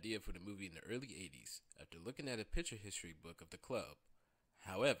got the idea for the movie in the early 80s after looking at a picture history book of the club.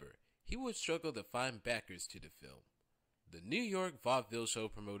 However, he would struggle to find backers to the film. The New York vaudeville show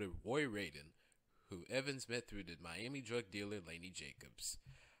promoter Roy Radin, who Evans met through the Miami drug dealer Laney Jacobs.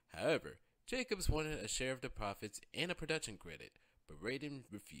 However, Jacobs wanted a share of the profits and a production credit, but Radin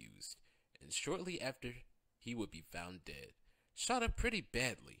refused, and shortly after, he would be found dead, shot up pretty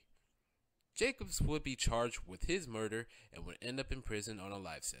badly. Jacobs would be charged with his murder and would end up in prison on a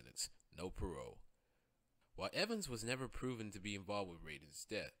life sentence, no parole. While Evans was never proven to be involved with Radin's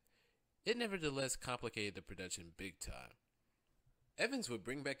death, it nevertheless complicated the production big time. Evans would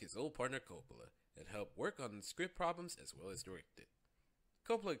bring back his old partner Coppola and help work on the script problems as well as direct it.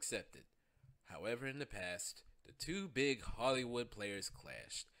 Coppola accepted. However, in the past, the 2 big Hollywood players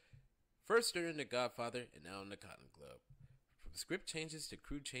clashed. First during The Godfather and now in The Cotton Club. From script changes to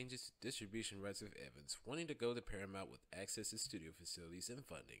crew changes to distribution rights of Evans wanting to go to Paramount with access to studio facilities and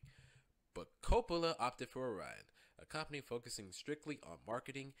funding. But Coppola opted for Orion, a company focusing strictly on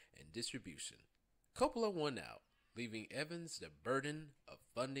marketing and distribution. Coppola won out, leaving Evans the burden of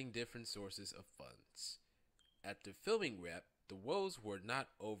funding different sources of funds. After filming wrap, the woes were not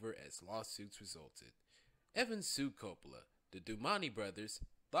over as lawsuits resulted. Evans sued Coppola, the Dumani brothers,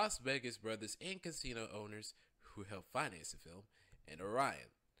 Las Vegas brothers, and casino owners who helped finance the film, and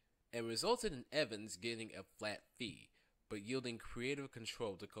Orion, and resulted in Evans getting a flat fee, but yielding creative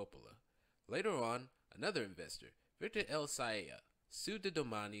control to Coppola. Later on, another investor, Victor L. Saea, sued the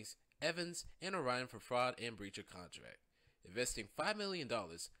Domanis, Evans, and Orion for fraud and breach of contract. Investing $5 million,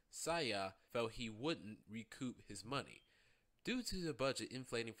 Cezar felt he wouldn't recoup his money, due to the budget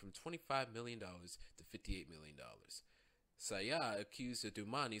inflating from $25 million to $58 million. Cezar accused the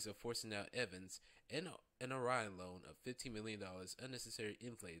Dumanis of forcing out Evans and an Orion loan of $15 million unnecessarily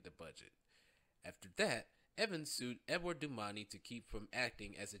inflated the budget. After that, Evans sued Edward Dumani to keep from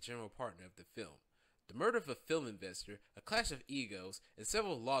acting as a general partner of the film. The murder of a film investor, a clash of egos, and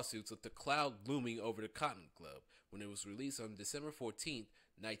several lawsuits left a cloud looming over the Cotton Club when it was released on December 14,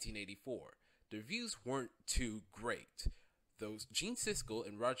 1984. The reviews weren't too great, though Gene Siskel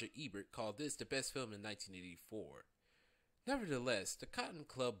and Roger Ebert called this the best film in 1984. Nevertheless, the Cotton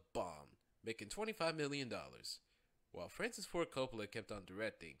Club bombed, making $25 million. While Francis Ford Coppola kept on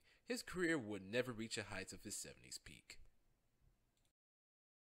directing, his career would never reach the heights of his 70s peak.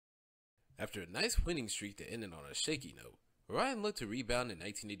 After a nice winning streak that ended on a shaky note, Orion looked to rebound in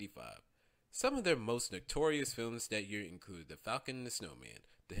 1985. Some of their most notorious films that year included The Falcon and the Snowman,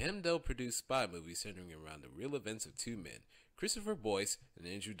 the Hemdell-produced spy movie centering around the real events of two men, Christopher Boyce and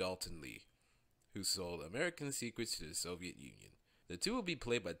Andrew Dalton Lee, who sold American secrets to the Soviet Union. The two will be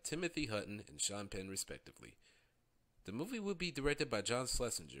played by Timothy Hutton and Sean Penn respectively. The movie will be directed by John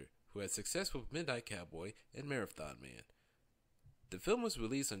Schlesinger, who had success with Midnight Cowboy and Marathon Man. The film was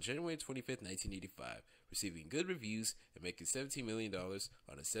released on January 25, 1985, receiving good reviews and making $17 million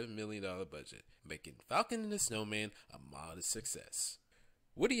on a $7 million budget, making Falcon and the Snowman a modest success.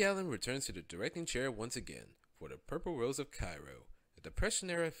 Woody Allen returns to the directing chair once again for The Purple Rose of Cairo, a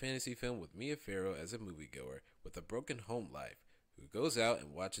Depression-era fantasy film with Mia Farrow as a moviegoer with a broken home life, who goes out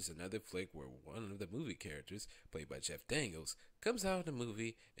and watches another flick where one of the movie characters, played by Jeff Daniels, comes out of the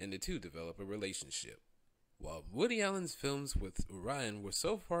movie and the two develop a relationship. While Woody Allen's films with Orion were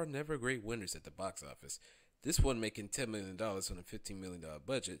so far never great winners at the box office, this one making $10 million on a $15 million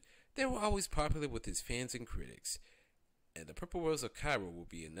budget, they were always popular with his fans and critics, and The Purple Rose of Cairo will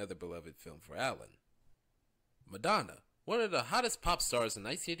be another beloved film for Allen. Madonna, one of the hottest pop stars in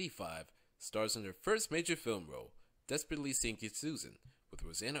 1985, stars in her first major film role, Desperately Seeking Susan, with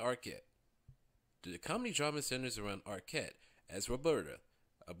Rosanna Arquette. The comedy drama centers around Arquette as Roberta,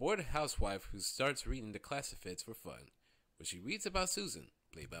 a bored housewife who starts reading the classifieds for fun, when she reads about Susan,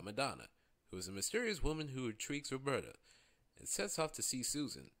 played by Madonna, who is a mysterious woman who intrigues Roberta, and sets off to see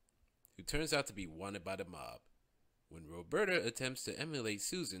Susan, who turns out to be wanted by the mob. When Roberta attempts to emulate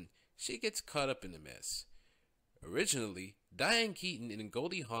Susan, she gets caught up in the mess. Originally, Diane Keaton and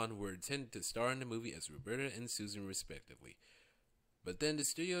Goldie Hawn were intended to star in the movie as Roberta and Susan respectively, but then the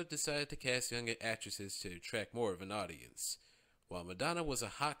studio decided to cast younger actresses to attract more of an audience. While Madonna was a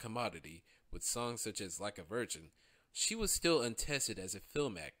hot commodity with songs such as Like a Virgin, she was still untested as a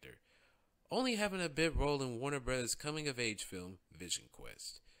film actor, only having a bit role in Warner Bros.' coming-of-age film Vision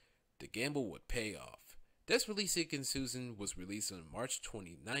Quest. The gamble would pay off. Desperately Seeking Susan was released on March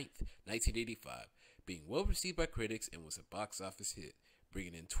 29, 1985, being well received by critics and was a box office hit,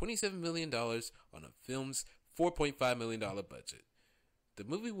 bringing in $27 million on a film's $4.5 million budget. The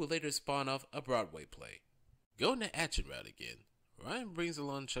movie would later spawn off a Broadway play. Going the action route again, Ryan brings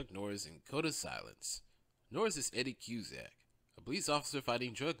along Chuck Norris in Code of Silence. Norris is Eddie Cusack, a police officer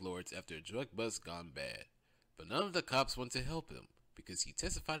fighting drug lords after a drug bust gone bad, but none of the cops want to help him because he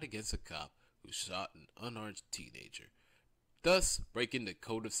testified against a cop who shot an unarmed teenager, thus breaking the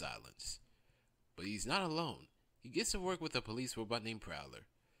Code of Silence. But he's not alone. He gets to work with a police robot named Prowler.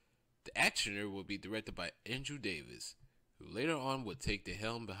 The actioner will be directed by Andrew Davis, who later on would take the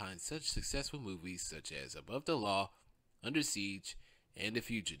helm behind such successful movies such as Above the Law, Under Siege, and The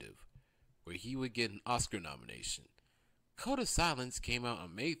Fugitive, where he would get an Oscar nomination. Code of Silence came out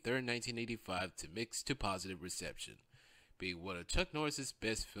on May 3, 1985 to mixed to positive reception, being one of Chuck Norris's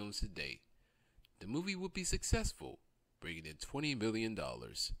best films to date. The movie would be successful, bringing in $20 million.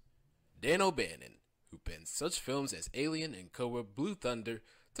 Dan O'Bannon, who penned such films as Alien and Cobra Blue Thunder,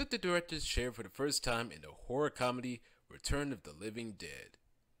 took the director's chair for the first time in the horror comedy Return of the Living Dead.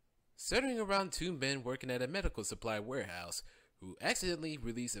 Centering around two men working at a medical supply warehouse who accidentally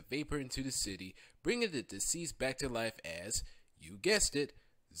release a vapor into the city, bringing the deceased back to life as, you guessed it,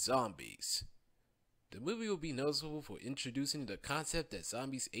 zombies. The movie will be noticeable for introducing the concept that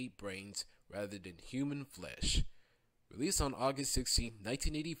zombies ate brains rather than human flesh. Released on August 16,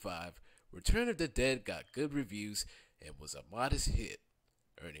 1985, Return of the Dead got good reviews and was a modest hit,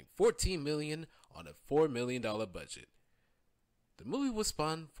 earning $14 million on a $4 million budget. The movie would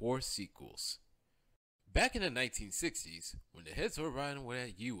spawn 4 sequels. Back in the 1960s, when the heads of Orion were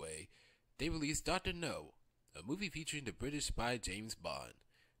at UA, they released Dr. No, a movie featuring the British spy James Bond,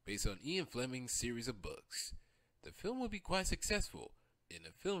 based on Ian Fleming's series of books. The film would be quite successful in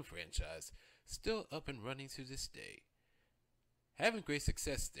a film franchise still up and running to this day. Having great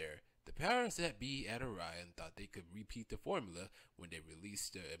success there, the powers that be at Orion thought they could repeat the formula when they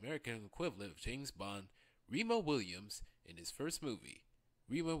released the American equivalent of James Bond, Remo Williams, in his first movie,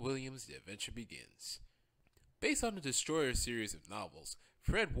 Remo Williams' The Adventure Begins. Based on the Destroyer series of novels,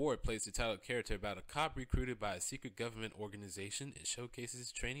 Fred Ward plays the title character about a cop recruited by a secret government organization and showcases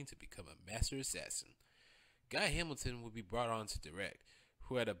his training to become a master assassin. Guy Hamilton will be brought on to direct,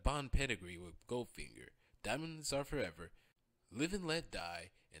 who had a Bond pedigree with Goldfinger, Diamonds Are Forever, Live and Let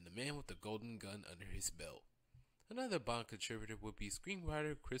Die, and The Man with the Golden Gun under his belt. Another Bond contributor would be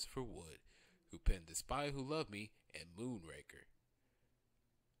screenwriter Christopher Wood, who penned The Spy Who Loved Me and Moonraker.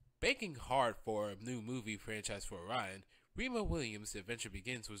 Banking hard for a new movie franchise for Orion, Remo Williams' The Adventure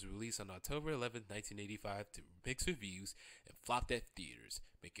Begins was released on October 11, 1985 to mixed reviews and flopped at theaters,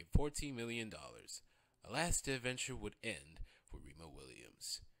 making $14 million. Alas, the adventure would end for Remo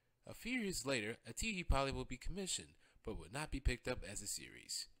Williams. A few years later, a TV pilot would be commissioned, but would not be picked up as a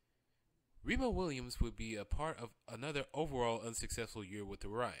series. Remo Williams would be a part of another overall unsuccessful year with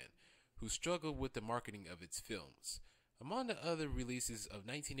Orion, who struggled with the marketing of its films. Among the other releases of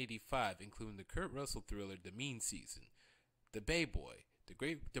 1985 include the Kurt Russell thriller The Mean Season, The Bay Boy, the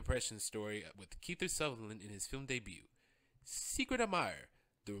Great Depression story with Kiefer Sutherland in his film debut, Secret Admirer,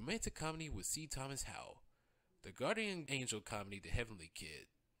 the romantic comedy with C. Thomas Howell, the Guardian Angel comedy The Heavenly Kid,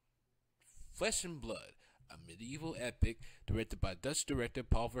 Flesh and Blood, a medieval epic directed by Dutch director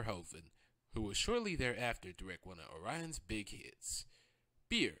Paul Verhoeven, who would shortly thereafter direct one of Orion's big hits,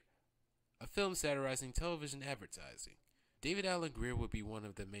 Beer, a film satirizing television advertising. David Alan Grier would be one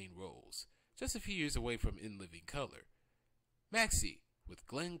of the main roles, just a few years away from In Living Color. Maxie, with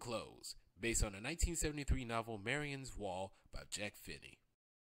Glenn Close, based on a 1973 novel Marion's Wall by Jack Finney.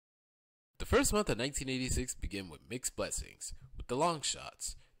 The first month of 1986 began with mixed blessings, with The Long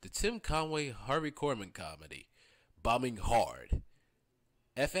Shots, the Tim Conway Harvey Korman comedy, Bombing Hard.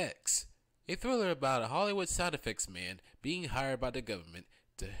 FX, a thriller about a Hollywood sound effects man being hired by the government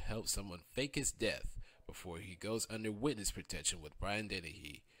to help someone fake his death before he goes under witness protection with Brian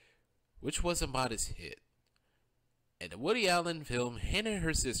Dennehy, which was a modest hit. And the Woody Allen film Hannah and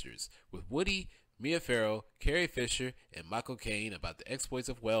Her Sisters, with Woody, Mia Farrow, Carrie Fisher, and Michael Caine about the exploits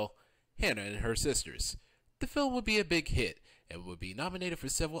of, well, Hannah and Her Sisters. The film would be a big hit and would be nominated for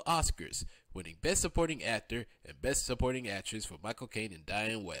several Oscars, winning Best Supporting Actor and Best Supporting Actress for Michael Caine and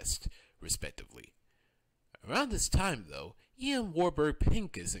Diane West, respectively. Around this time, though, Ian Warburg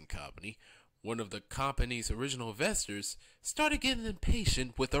Pincus and Company, one of the company's original investors, started getting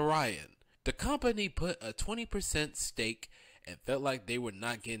impatient with Orion. The company put a 20% stake and felt like they were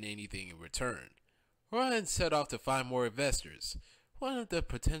not getting anything in return. Orion set off to find more investors. One of the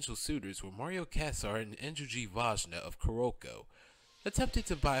potential suitors were Mario Kassar and Andrew G. Vajna of Kuroko, attempting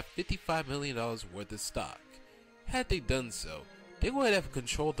to buy $55 million worth of stock. Had they done so, they would have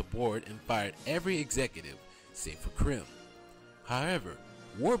controlled the board and fired every executive, save for Krim. However,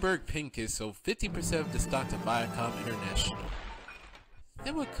 Warburg Pincus sold 50% of the stock to Viacom International.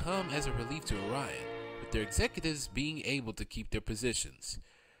 That would come as a relief to Orion, with their executives being able to keep their positions.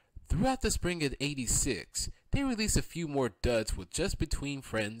 Throughout the spring of '86, they released a few more duds with Just Between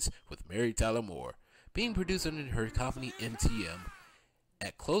Friends with Mary Tyler Moore, being produced under her company MTM,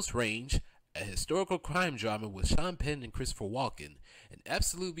 At Close Range, a historical crime drama with Sean Penn and Christopher Walken, and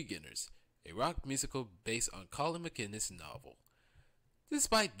Absolute Beginners, a rock musical based on Colin McInnes' novel.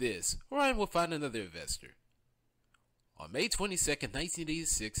 Despite this, Orion will find another investor. On May 22,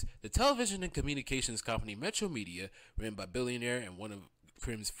 1986, the television and communications company Metro Media, ran by billionaire and one of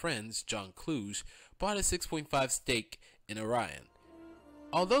Krim's friends, John Kluge, bought a 6.5% stake in Orion.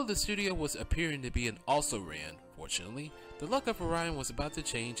 Although the studio was appearing to be an also-ran, fortunately, the luck of Orion was about to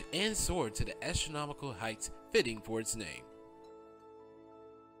change and soar to the astronomical heights fitting for its name.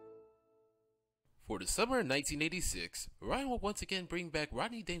 For the summer of 1986, Orion would once again bring back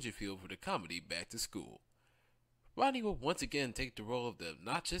Rodney Dangerfield for the comedy Back to School. Rodney will once again take the role of the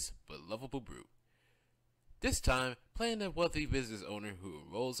obnoxious but lovable brute. This time, playing a wealthy business owner who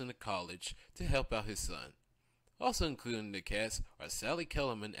enrolls in a college to help out his son. Also included in the cast are Sally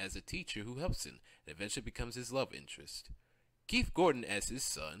Kellerman as a teacher who helps him and eventually becomes his love interest, Keith Gordon as his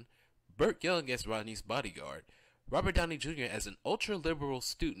son, Burt Young as Rodney's bodyguard, Robert Downey Jr. as an ultra-liberal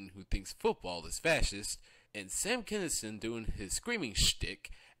student who thinks football is fascist, and Sam Kinison doing his screaming shtick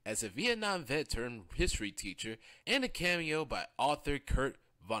as a Vietnam vet turned history teacher, and a cameo by author Kurt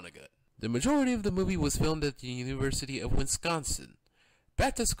Vonnegut. The majority of the movie was filmed at the University of Wisconsin.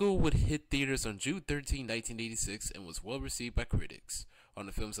 Back to School would hit theaters on June 13, 1986 and was well received by critics. On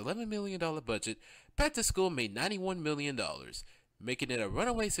the film's $11 million budget, Back to School made $91 million, making it a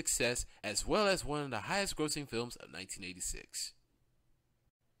runaway success as well as one of the highest grossing films of 1986.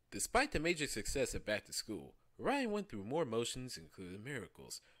 Despite the major success of Back to School, Orion went through more motions, including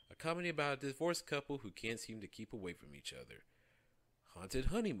Miracles, a comedy about a divorced couple who can't seem to keep away from each other. Haunted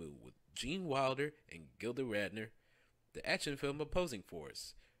Honeymoon with Gene Wilder and Gilda Radner, the action film Opposing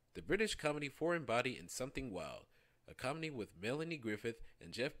Force, the British comedy Foreign Body and Something Wild, a comedy with Melanie Griffith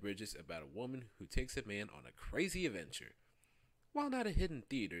and Jeff Bridges about a woman who takes a man on a crazy adventure. While not a hit in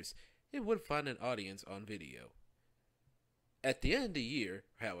theaters, it would find an audience on video. At the end of the year,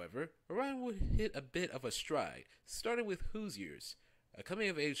 however, Orion would hit a bit of a stride, starting with Hoosiers, a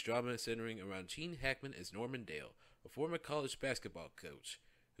coming-of-age drama centering around Gene Hackman as Norman Dale, a former college basketball coach,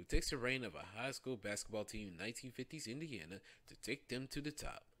 who takes the reign of a high school basketball team in 1950s Indiana to take them to the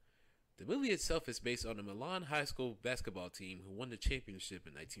top. The movie itself is based on the Milan High School basketball team who won the championship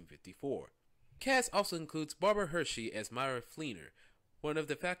in 1954. The cast also includes Barbara Hershey as Myra Fleener, one of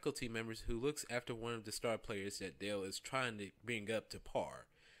the faculty members who looks after one of the star players that Dale is trying to bring up to par,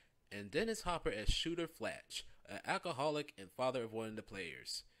 and Dennis Hopper as Shooter Flatch, an alcoholic and father of one of the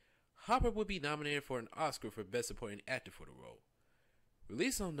players. Hopper would be nominated for an Oscar for Best Supporting Actor for the role.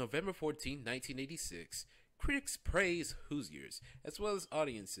 Released on November 14, 1986, critics praised Hoosiers, as well as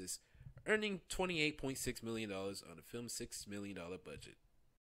audiences, earning $28.6 million on the film's $6 million budget.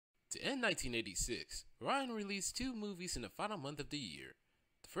 To end 1986, Orion released 2 movies in the final month of the year.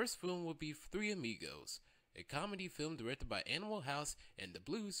 The first film would be Three Amigos, a comedy film directed by Animal House and the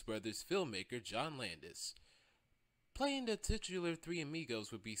Blues Brothers filmmaker John Landis. Playing the titular Three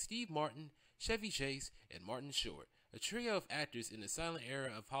Amigos would be Steve Martin, Chevy Chase, and Martin Short, a trio of actors in the silent era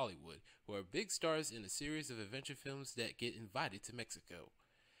of Hollywood who are big stars in a series of adventure films that get invited to Mexico.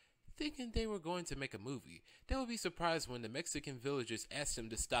 Thinking they were going to make a movie, they will be surprised when the Mexican villagers ask them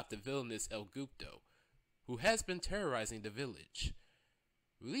to stop the villainous El Gupto, who has been terrorizing the village.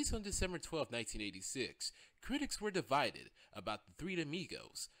 Released on December 12, 1986, critics were divided about the Three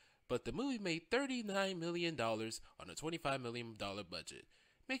Amigos, but the movie made $39 million on a $25 million budget,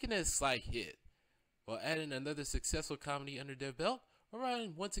 making it a slight hit. While adding another successful comedy under their belt,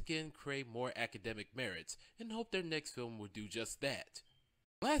 Orion once again craved more academic merits and hoped their next film would do just that.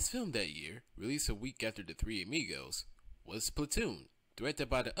 The last film that year, released a week after The Three Amigos, was Platoon, directed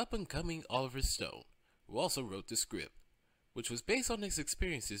by the up-and-coming Oliver Stone, who also wrote the script, which was based on his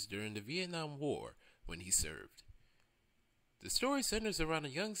experiences during the Vietnam War when he served. The story centers around a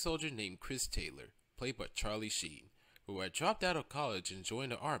young soldier named Chris Taylor, played by Charlie Sheen, who had dropped out of college and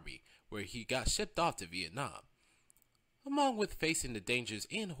joined the army, where he got shipped off to Vietnam. Along with facing the dangers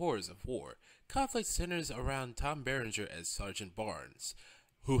and horrors of war, conflict centers around Tom Berenger as Sergeant Barnes,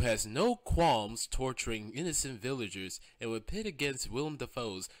 who has no qualms torturing innocent villagers and would pit against Willem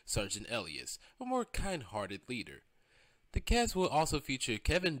Dafoe's Sergeant Elias, a more kind-hearted leader. The cast will also feature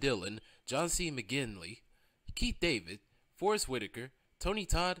Kevin Dillon, John C. McGinley, Keith David, Forrest Whitaker, Tony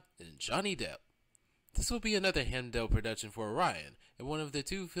Todd, and Johnny Depp. This will be another Hemdale production for Orion, and one of the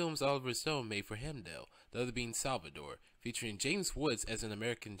 2 films Oliver Stone made for Hemdale, the other being Salvador, featuring James Woods as an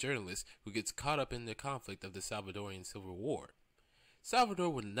American journalist who gets caught up in the conflict of the Salvadorian Civil War. Salvador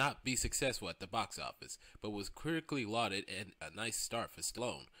would not be successful at the box office, but was critically lauded and a nice start for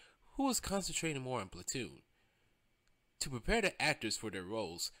Stallone, who was concentrating more on Platoon. To prepare the actors for their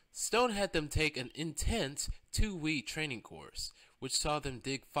roles, Stone had them take an intense 2-week training course, which saw them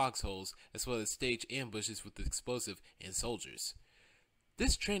dig foxholes as well as stage ambushes with explosives and soldiers.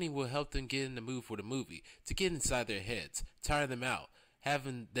 This training will help them get in the mood for the movie, to get inside their heads, tire them out,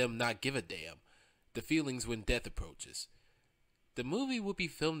 having them not give a damn, the feelings when death approaches. The movie will be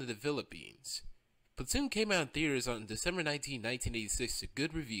filmed in the Philippines. Platoon came out in theaters on December 19, 1986 to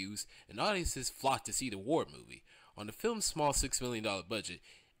good reviews, and audiences flocked to see the war movie. On the film's small $6 million budget,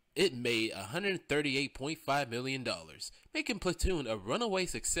 it made $138.5 million, making Platoon a runaway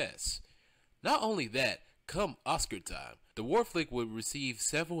success. Not only that, come Oscar time, the war flick would receive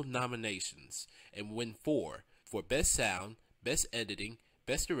several nominations and win 4 for Best Sound, Best Editing,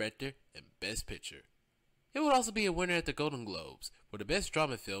 Best Director, and Best Picture. It would also be a winner at the Golden Globes for the Best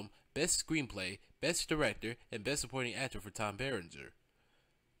Drama Film, Best Screenplay, Best Director, and Best Supporting Actor for Tom Berenger.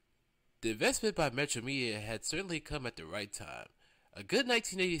 The investment by Metro Media had certainly come at the right time. A good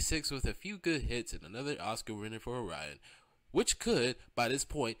 1986 with a few good hits and another Oscar winner for Orion, which could, by this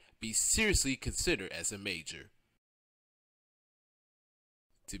point, be seriously considered as a major.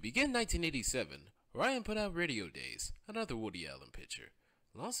 To begin 1987, Orion put out Radio Days, another Woody Allen picture.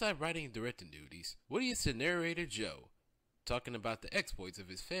 Alongside writing and directing duties, Woody is the narrator Joe, talking about the exploits of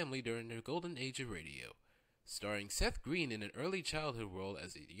his family during their golden age of radio, starring Seth Green in an early childhood role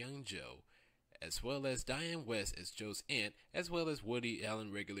as a young Joe, as well as Diane West as Joe's aunt, as well as Woody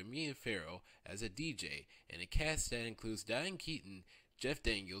Allen regular Mia Farrow as a DJ, and a cast that includes Diane Keaton, Jeff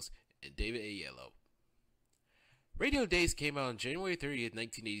Daniels, and David Aiello. Radio Days came out on January 30th,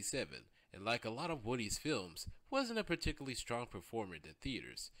 1987, and like a lot of Woody's films, wasn't a particularly strong performer in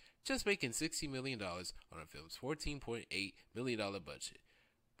theaters, just making $60 million on a film's $14.8 million budget.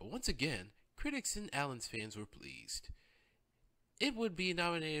 But once again, critics and Allen's fans were pleased. It would be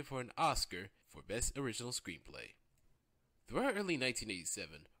nominated for an Oscar for Best Original Screenplay. Throughout early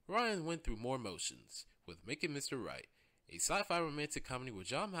 1987, Orion went through more motions, with Making Mr. Right, a sci-fi romantic comedy with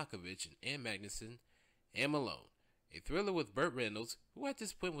John Malkovich and Ann Magnuson, and Malone, a thriller with Burt Reynolds, who at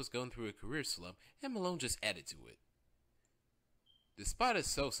this point was going through a career slump, and Malone just added to it. Despite a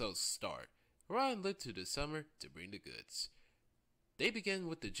so-so start, Orion looked to the summer to bring the goods. They began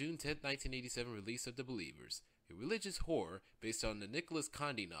with the June 10, 1987 release of The Believers, a religious horror based on the Nicholas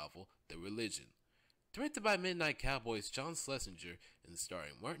Conde novel, The Religion. Directed by Midnight Cowboy's John Schlesinger and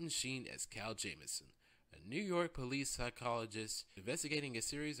starring Martin Sheen as Cal Jamison, a New York police psychologist investigating a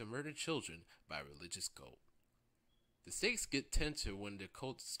series of murdered children by a religious cult. The stakes get tenser when the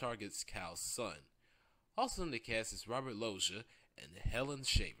cult targets Cal's son. Also in the cast is Robert Loggia and Helen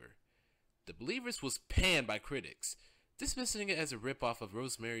Shaver. The Believers was panned by critics, dismissing it as a ripoff of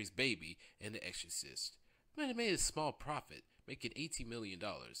Rosemary's Baby and The Exorcist, but it made a small profit, making $18 million,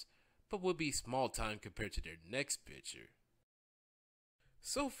 but would be small time compared to their next picture.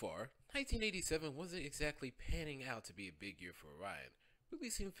 So far, 1987 wasn't exactly panning out to be a big year for Orion,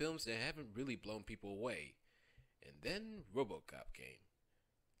 releasing films that haven't really blown people away. And then Robocop came.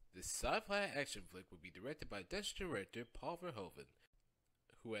 This sci-fi action flick would be directed by Dutch director Paul Verhoeven,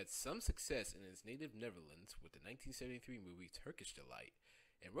 who had some success in his native Netherlands with the 1973 movie Turkish Delight,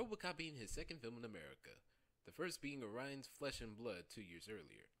 and Robocop being his second film in America, the first being Orion's Flesh and Blood 2 years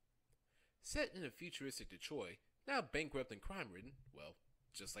earlier. Set in a futuristic Detroit, now bankrupt and crime-ridden, well,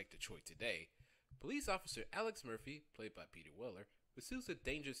 just like Detroit today, police officer Alex Murphy, played by Peter Weller, pursues a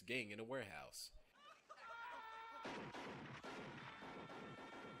dangerous gang in a warehouse.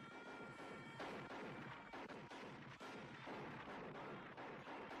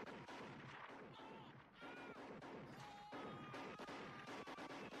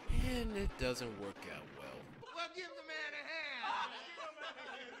 And it doesn't work out well. Well, give the man a hand!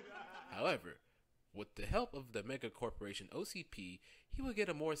 However, with the help of the mega corporation OCP, he will get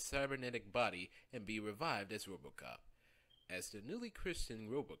a more cybernetic body and be revived as Robocop. As the newly Christian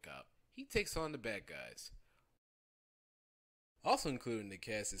Robocop, he takes on the bad guys. Also included in the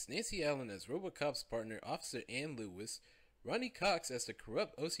cast is Nancy Allen as Robocop's partner, Officer Ann Lewis, Ronnie Cox as the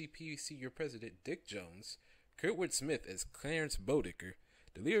corrupt OCP senior president Dick Jones, Kurtwood Smith as Clarence Bodicker,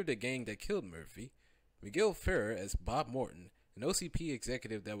 the leader of the gang that killed Murphy, Miguel Ferrer as Bob Morton, an OCP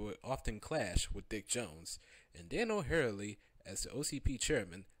executive that would often clash with Dick Jones, and Dan O'Harley as the OCP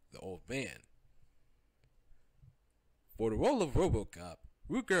chairman, the Old Man. For the role of Robocop,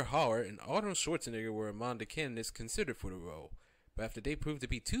 Rutger Hauer and Arnold Schwarzenegger were among the candidates considered for the role, but after they proved to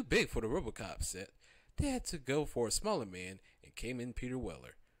be too big for the Robocop set, they had to go for a smaller man and came in Peter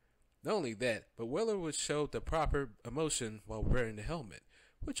Weller. Not only that, but Weller would show the proper emotion while wearing the helmet,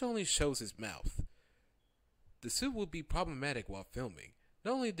 which only shows his mouth. The suit would be problematic while filming.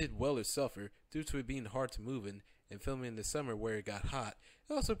 Not only did Weller suffer due to it being hard to move in and filming in the summer where it got hot,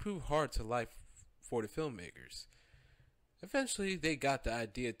 it also proved hard to light for the filmmakers. Eventually, they got the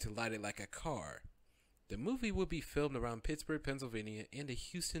idea to light it like a car. The movie would be filmed around Pittsburgh, Pennsylvania and the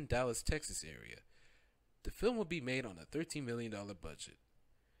Houston, Dallas, Texas area. The film would be made on a $13 million budget.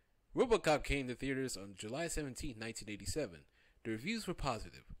 Robocop came to theaters on July 17, 1987. The reviews were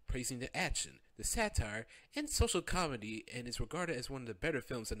positive, praising the action, the satire, and social comedy, and is regarded as one of the better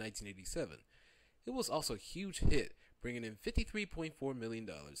films of 1987. It was also a huge hit, bringing in $53.4 million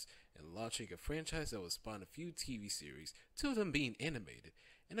and launching a franchise that would spawn a few TV series, 2 of them being animated,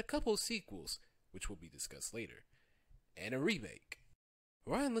 and a couple of sequels, which will be discussed later, and a remake.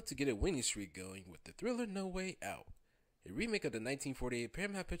 Orion looked to get a winning streak going with the thriller No Way Out, a remake of the 1948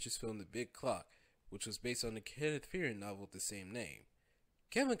 Paramount Pictures film The Big Clock, which was based on the Kenneth Fearon novel of the same name.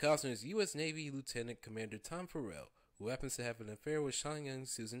 Kevin Costner is U.S. Navy Lieutenant Commander Tom Farrell, who happens to have an affair with Sean Young's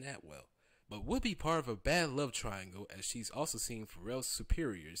Susan Atwell, but would be part of a bad love triangle as she's also seeing Farrell's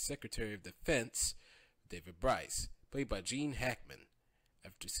superior, Secretary of Defense, David Bryce, played by Gene Hackman.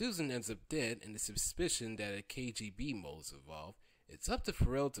 After Susan ends up dead and the suspicion that a KGB mole is involved, it's up to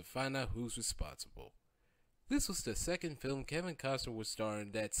Farrell to find out who's responsible. This was the second film Kevin Costner would star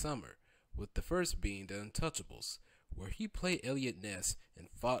in that summer, with the first being The Untouchables, where he played Elliot Ness and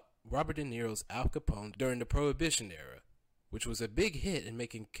fought Robert De Niro's Al Capone during the Prohibition era, which was a big hit in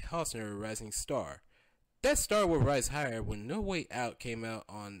making Costner a rising star. That star would rise higher when No Way Out came out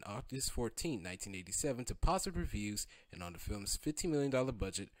on August 14, 1987 to positive reviews, and on the film's $15 million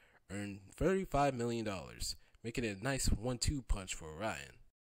budget earned $35 million, making it a nice 1-2 punch for Orion.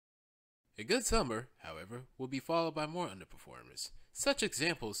 A good summer, however, will be followed by more underperformers. Such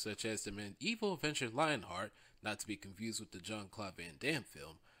examples such as the medieval adventure Lionheart, not to be confused with the Jean-Claude Van Damme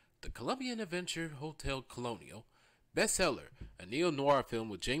film, the Colombian adventure Hotel Colonial, Bestseller, a neo-noir film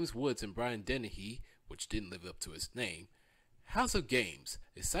with James Woods and Brian Dennehy, which didn't live up to its name, House of Games,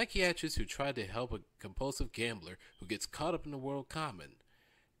 a psychiatrist who tried to help a compulsive gambler who gets caught up in the world common,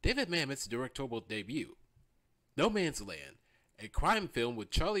 David Mamet's directorial debut, No Man's Land, a crime film with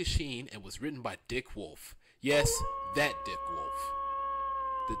Charlie Sheen and was written by Dick Wolf. Yes, that Dick Wolf.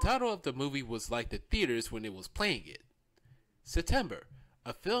 The title of the movie was like the theaters when it was playing it. September,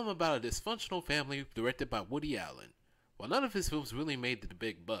 a film about a dysfunctional family directed by Woody Allen. While none of his films really made the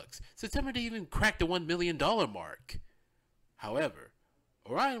big bucks, September didn't even crack the $1 million mark. However,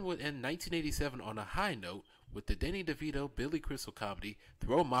 Orion would end 1987 on a high note with the Danny DeVito Billy Crystal comedy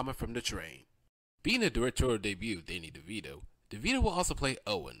Throw Mama from the Train. Being a directorial debut of Danny DeVito, DeVito will also play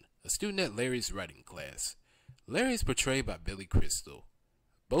Owen, a student at Larry's writing class. Larry is portrayed by Billy Crystal.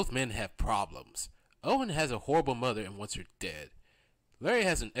 Both men have problems. Owen has a horrible mother and wants her dead. Larry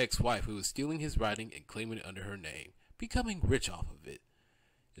has an ex-wife who is stealing his writing and claiming it under her name, becoming rich off of it.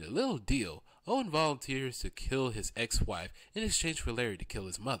 In a little deal, Owen volunteers to kill his ex-wife in exchange for Larry to kill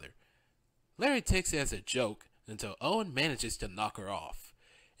his mother. Larry takes it as a joke until Owen manages to knock her off,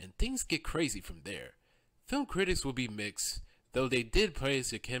 and things get crazy from there. Film critics will be mixed, though they did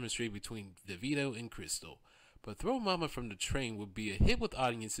praise the chemistry between DeVito and Crystal, but Throw Mama from the Train would be a hit with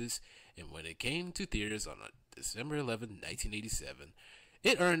audiences, and when it came to theaters on December 11, 1987,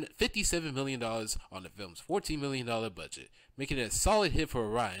 it earned $57 million on the film's $14 million budget, making it a solid hit for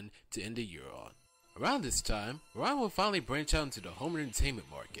Orion to end the year on. Around this time, Orion will finally branch out into the home entertainment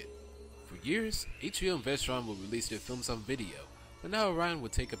market. For years, HBO and Vestron would release their films on video, but now Orion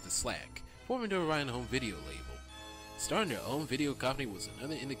would take up the slack, forming the Orion Home Video label. Starting their own video company was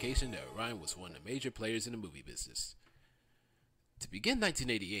another indication that Orion was one of the major players in the movie business. To begin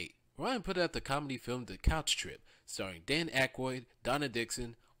 1988, Orion put out the comedy film The Couch Trip, starring Dan Aykroyd, Donna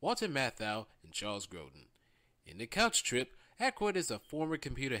Dixon, Walter Matthau, and Charles Grodin. In The Couch Trip, Aykroyd is a former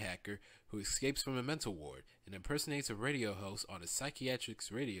computer hacker who escapes from a mental ward and impersonates a radio host on a psychiatric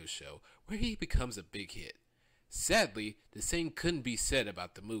radio show where he becomes a big hit. Sadly, the same couldn't be said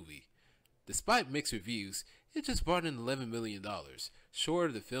about the movie. Despite mixed reviews, it just brought in $11 million, short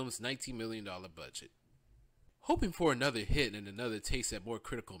of the film's $19 million budget. Hoping for another hit and another taste at more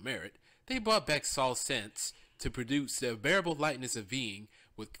critical merit, they brought back Saul Zaentz to produce The Unbearable Lightness of Being,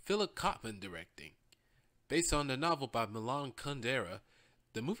 with Philip Kaufman directing. Based on the novel by Milan Kundera,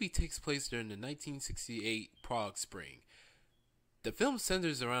 the movie takes place during the 1968 Prague Spring. The film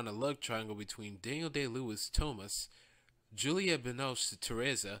centers around a love triangle between Daniel Day-Lewis Thomas, Julia Binoche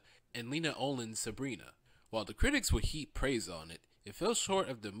Teresa, and Lena Olin Sabrina. While the critics would heap praise on it, it fell short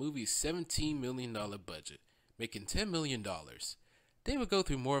of the movie's $17 million budget, making $10 million. They would go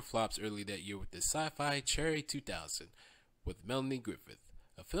through more flops early that year with the sci-fi Cherry 2000 with Melanie Griffith,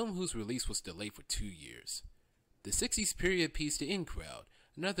 a film whose release was delayed for 2 years. The 60s period piece The In Crowd,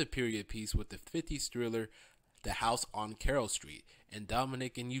 another period piece with the 50s thriller The House on Carroll Street, and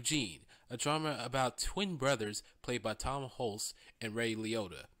Dominic and Eugene, a drama about twin brothers played by Tom Hulce and Ray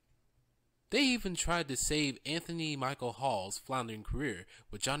Liotta. They even tried to save Anthony Michael Hall's floundering career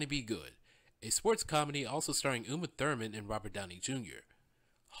with Johnny B. Good, a sports comedy also starring Uma Thurman and Robert Downey Jr.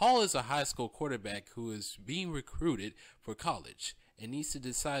 Hall is a high school quarterback who is being recruited for college and needs to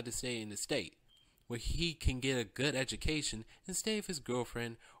decide to stay in the state, where he can get a good education and stay with his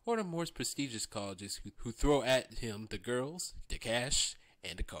girlfriend, or the more prestigious colleges who throw at him the girls, the cash,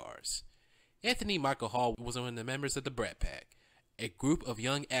 and the cars. Anthony Michael Hall was one of the members of the Brat Pack, a group of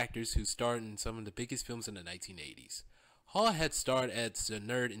young actors who starred in some of the biggest films in the 1980s. Hall had starred as the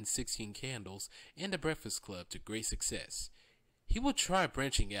nerd in 16 Candles and The Breakfast Club to great success. He would try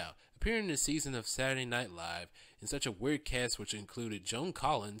branching out, appearing in a season of Saturday Night Live in such a weird cast which included Joan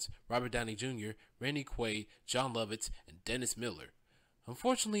Collins, Robert Downey Jr., Randy Quaid, John Lovitz, and Dennis Miller.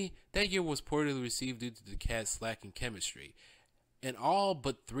 Unfortunately, that year was poorly received due to the cast's lacking chemistry, and all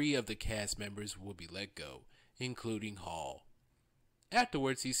but 3 of the cast members would be let go, including Hall.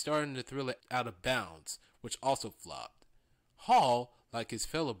 Afterwards, he starred in the thriller Out of Bounds, which also flopped. Hall, like his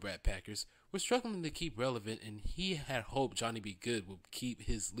fellow Brat Packers, was struggling to keep relevant, and he had hoped Johnny B. Good would keep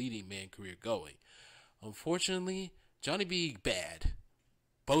his leading man career going. Unfortunately, Johnny B. bad,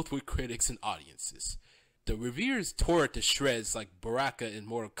 both with critics and audiences. The reviewers tore it to shreds like Baraka in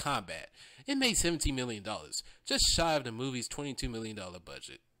Mortal Kombat. It made $17 million, just shy of the movie's $22 million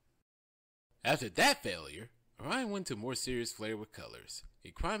budget. After that failure, Orion went to more serious flair with Colors,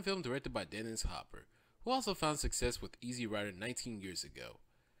 a crime film directed by Dennis Hopper, who also found success with Easy Rider 19 years ago.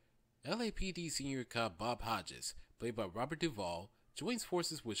 LAPD senior cop Bob Hodges, played by Robert Duvall, joins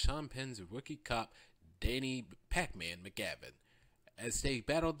forces with Sean Penn's rookie cop Danny Pac-Man McGavin as they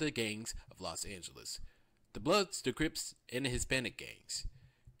battle the gangs of Los Angeles, the Bloods, the Crips, and the Hispanic gangs.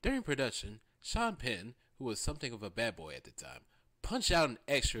 During production, Sean Penn, who was something of a bad boy at the time, punched out an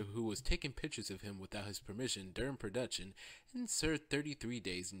extra who was taking pictures of him without his permission during production and served 33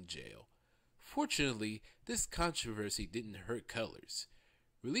 days in jail. Fortunately, this controversy didn't hurt Colors.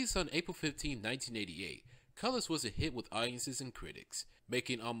 Released on April 15, 1988, Colors was a hit with audiences and critics,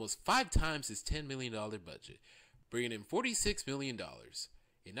 making almost 5 times its $10 million budget, bringing in $46 million,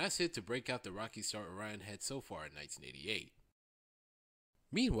 a nice hit to break out the rocky start Orion had so far in 1988.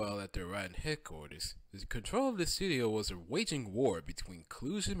 Meanwhile, at the Orion headquarters, the control of the studio was a waging war between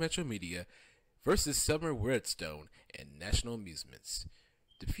Cluj and Metro Media versus Summer Redstone and National Amusements.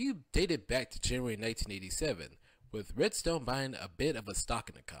 The feud dated back to January 1987, with Redstone buying a bit of a stock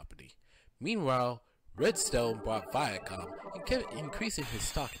in the company. Meanwhile, Redstone bought Viacom and kept increasing his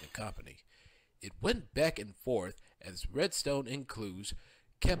stock in the company. It went back and forth as Redstone and Cluj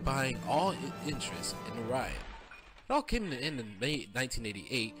kept buying all interest in Orion. It all came to an end in May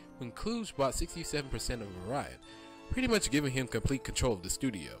 1988 when Cluj bought 67% of Orion, pretty much giving him complete control of the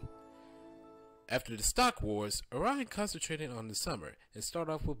studio. After the stock wars, Orion concentrated on the summer and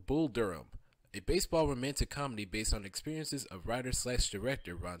started off with Bull Durham, a baseball romantic comedy based on experiences of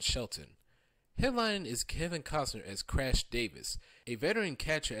writer/director Ron Shelton. Headlining is Kevin Costner as Crash Davis, a veteran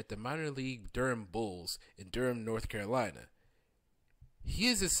catcher at the minor league Durham Bulls in Durham, North Carolina. He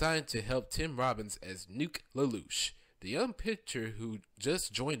is assigned to help Tim Robbins as Nuke LaLoosh, the young pitcher who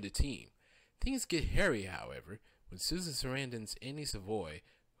just joined the team. Things get hairy, however, when Susan Sarandon's Annie Savoy,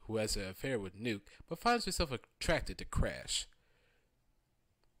 who has an affair with Nuke, but finds herself attracted to Crash.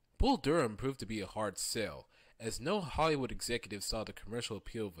 Bull Durham proved to be a hard sell, as no Hollywood executive saw the commercial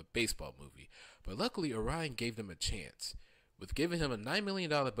appeal of a baseball movie, but luckily Orion gave them a chance, with giving him a $9 million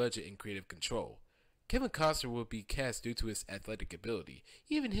budget and creative control. Kevin Costner will be cast due to his athletic ability,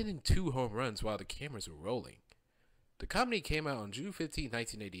 even hitting 2 home runs while the cameras were rolling. The comedy came out on June 15,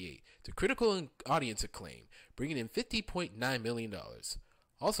 1988, to critical and audience acclaim, bringing in $50.9 million.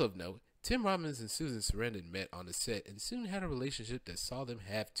 Also of note, Tim Robbins and Susan Sarandon met on the set and soon had a relationship that saw them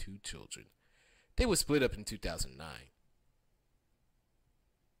have 2 children. They were split up in 2009.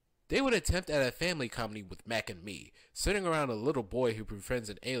 They would attempt at a family comedy with Mac and Me, centering around a little boy who befriends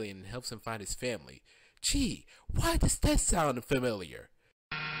an alien and helps him find his family. Gee, why does that sound familiar?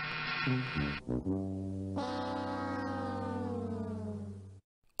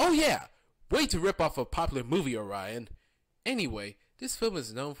 Oh yeah, way to rip off a popular movie, Orion. Anyway, this film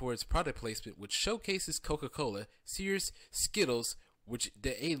is known for its product placement, which showcases Coca-Cola, Sears, Skittles, which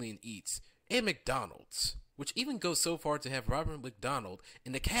the alien eats, and McDonald's, which even goes so far to have Robert McDonald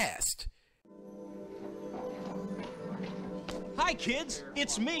in the cast. Hi kids,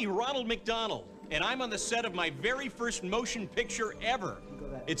 it's me, Ronald McDonald, and I'm on the set of my very first motion picture ever.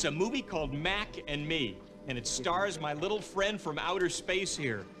 It's a movie called Mac and Me, and it stars my little friend from outer space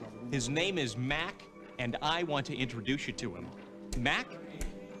here. His name is Mac, and I want to introduce you to him. Mac?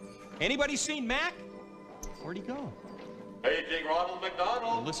 Anybody seen Mac? Where'd he go? Paging Ronald McDonald.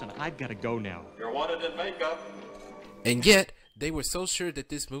 Well, listen, I've got to go now. You're wanted in makeup. And yet, they were so sure that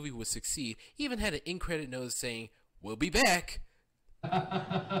this movie would succeed, even had an in-credit note saying, "We'll be back."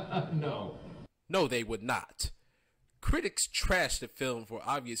 No. No, they would not. Critics trashed the film for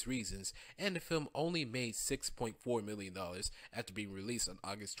obvious reasons, and the film only made $6.4 million after being released on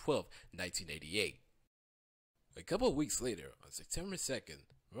August 12, 1988. A couple of weeks later, on September 2nd,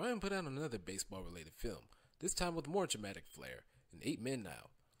 Orion put out another baseball-related film, this time with more dramatic flair, in 8 Men Now.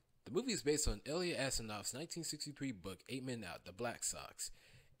 The movie is based on Elliot Asinoff's 1963 book 8 Men Out, The Black Sox,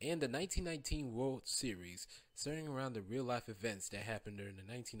 and the 1919 World Series, centering around the real-life events that happened during the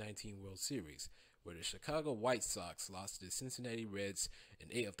 1919 World Series, where the Chicago White Sox lost to the Cincinnati Reds, and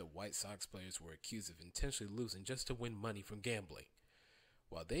 8 of the White Sox players were accused of intentionally losing just to win money from gambling.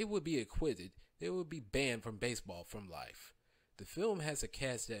 While they would be acquitted, they would be banned from baseball for life. The film has a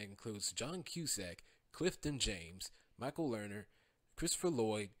cast that includes John Cusack, Clifton James, Michael Lerner, Christopher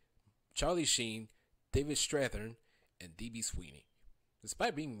Lloyd, Charlie Sheen, David Strathairn, and D.B. Sweeney.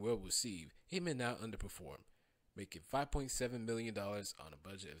 Despite being well received, 8 Men Now underperformed, making $5.7 million on a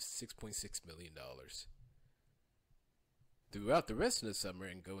budget of $6.6 million. Throughout the rest of the summer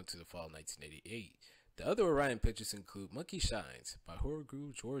and going to the fall of 1988, The other Orion Pictures include Monkey Shines by horror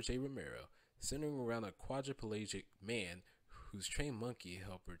guru George A. Romero, centering around a quadriplegic man whose trained monkey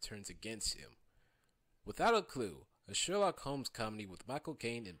helper turns against him. Without a Clue, a Sherlock Holmes comedy with Michael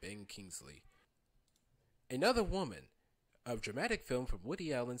Caine and Ben Kingsley. Another Woman, a dramatic film from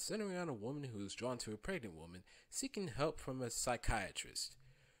Woody Allen centering around a woman who is drawn to a pregnant woman seeking help from a psychiatrist.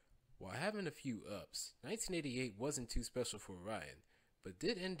 While having a few ups, 1988 wasn't too special for Orion, but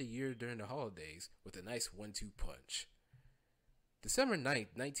did end the year during the holidays with a nice 1-2 punch. December 9,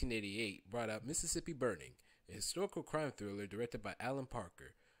 1988 brought out Mississippi Burning, a historical crime thriller directed by Alan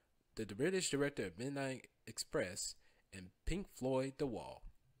Parker, the British director of Midnight Express and Pink Floyd The Wall.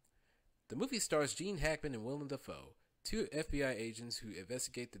 The movie stars Gene Hackman and Willem Dafoe, two FBI agents who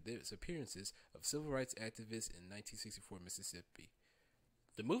investigate the disappearances of civil rights activists in 1964 Mississippi.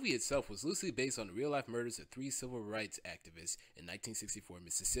 The movie itself was loosely based on the real-life murders of 3 civil rights activists in 1964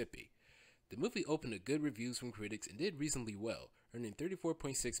 Mississippi. The movie opened to good reviews from critics and did reasonably well, earning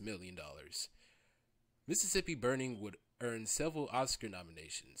 $34.6 million. Mississippi Burning would earn several Oscar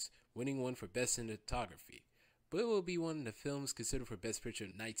nominations, winning one for Best Cinematography, but it will be one of the films considered for Best Picture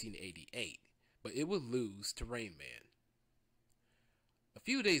in 1988, but it would lose to Rain Man. A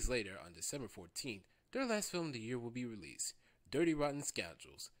few days later, on December 14th, their last film of the year will be released, Dirty Rotten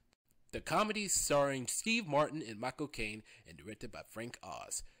Scoundrels, the comedy starring Steve Martin and Michael Caine and directed by Frank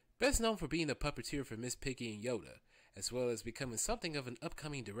Oz, best known for being a puppeteer for Miss Piggy and Yoda, as well as becoming something of an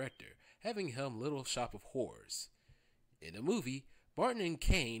upcoming director, having helmed Little Shop of Horrors. In the movie, Martin and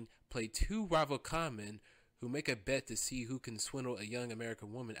Caine play 2 rival conmen who make a bet to see who can swindle a young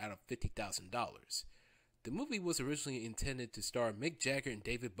American woman out of $50,000. The movie was originally intended to star Mick Jagger and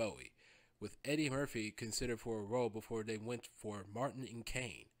David Bowie, with Eddie Murphy considered for a role before they went for Martin and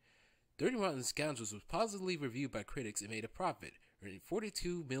Caine. Dirty Rotten Scoundrels was positively reviewed by critics and made a profit, earning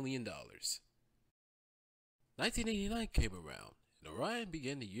 $42 million. 1989 came around, and Orion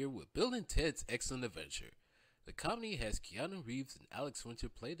began the year with Bill and Ted's Excellent Adventure. The comedy has Keanu Reeves and Alex Winter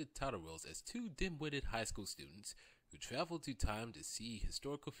play the title roles as 2 dim-witted high school students who travel to time to see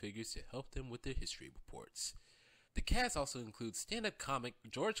historical figures to help them with their history reports. The cast also includes stand-up comic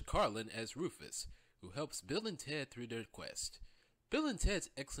George Carlin as Rufus, who helps Bill and Ted through their quest. Bill and Ted's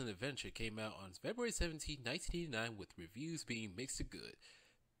Excellent Adventure came out on February 17, 1989, with reviews being mixed to good.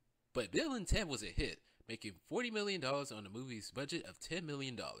 But Bill and Ted was a hit, making $40 million on the movie's budget of $10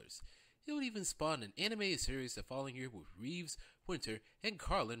 million. It would even spawn an animated series the following year with Reeves, Winter, and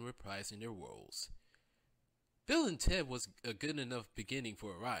Carlin reprising their roles. Bill and Ted was a good enough beginning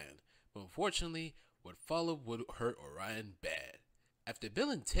for Orion, but unfortunately, what followed would hurt Orion bad. After Bill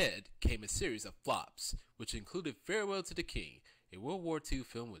and Ted came a series of flops, which included Farewell to the King, a World War II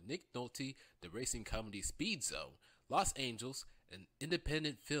film with Nick Nolte, the racing comedy Speed Zone, Los Angeles, an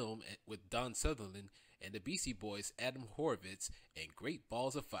independent film with Don Sutherland, and the Beastie Boys' Adam Horovitz, and Great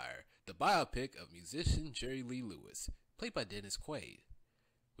Balls of Fire, the biopic of musician Jerry Lee Lewis, played by Dennis Quaid.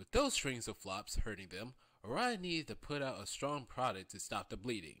 With those strings of flops hurting them, Orion needed to put out a strong product to stop the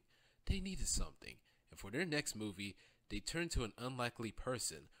bleeding. They needed something, and for their next movie, they turned to an unlikely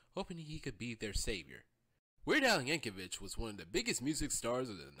person, hoping he could be their savior. Weird Al Yankovic was one of the biggest music stars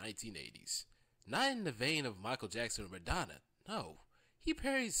of the 1980s. Not in the vein of Michael Jackson or Madonna, no. He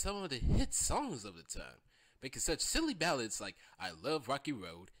parodied some of the hit songs of the time, making such silly ballads like I Love Rocky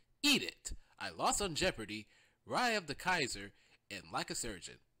Road, Eat It, I Lost on Jeopardy, Rye of the Kaiser, and Like a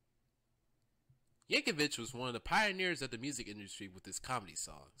Surgeon. Yankovic was one of the pioneers of the music industry with his comedy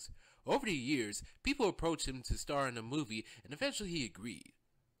songs. Over the years, people approached him to star in a movie, and eventually he agreed.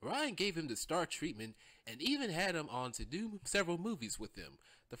 Orion gave him the star treatment and even had him on to do several movies with him,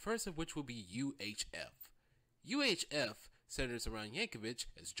 the first of which will be UHF. UHF centers around Yankovic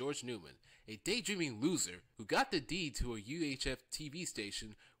as George Newman, a daydreaming loser who got the deed to a UHF TV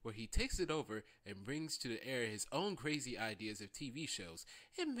station where he takes it over and brings to the air his own crazy ideas of TV shows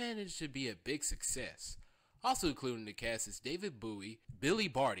and managed to be a big success. Also included in the cast is David Bowie, Billy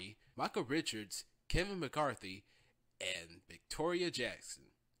Barty, Michael Richards, Kevin McCarthy, and Victoria Jackson.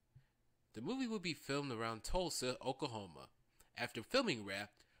 The movie will be filmed around Tulsa, Oklahoma. After filming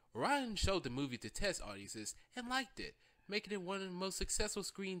wrapped, Orion showed the movie to test audiences and liked it, making it one of the most successful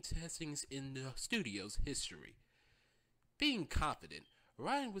screen testings in the studio's history. Being confident,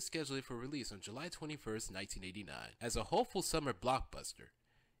 Orion was scheduled for release on July 21st, 1989, as a hopeful summer blockbuster.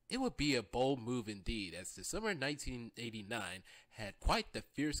 It would be a bold move indeed, as the summer 1989 had quite the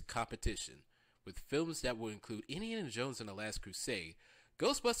fierce competition, with films that will include Indiana Jones and the Last Crusade,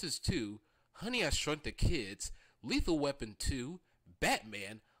 Ghostbusters 2, Honey, I Shrunk the Kids, Lethal Weapon 2,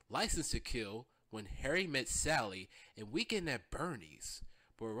 Batman, License to Kill, When Harry Met Sally, and Weekend at Bernie's.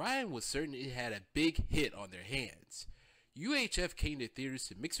 but Orion was certain it had a big hit on their hands. UHF came to theaters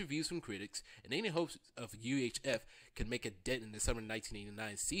to mixed reviews from critics, and any hopes of UHF could make a dent in the summer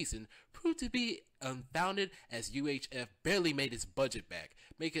 1989 season proved to be unfounded, as UHF barely made its budget back,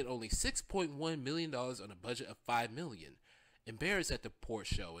 making only $6.1 million on a budget of $5 million. Embarrassed at the poor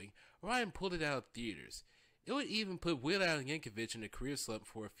showing, Orion pulled it out of theaters. It would even put Weird Al Yankovic in a career slump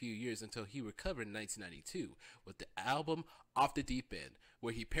for a few years until he recovered in 1992 with the album Off the Deep End,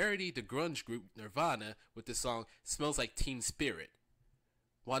 where he parodied the grunge group Nirvana with the song Smells Like Teen Spirit.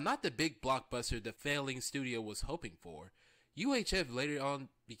 While not the big blockbuster the failing studio was hoping for, UHF later on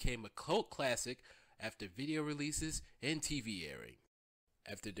became a cult classic after video releases and TV airing.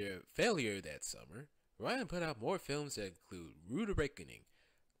 After their failure that summer, Orion put out more films that include Rude Awakening,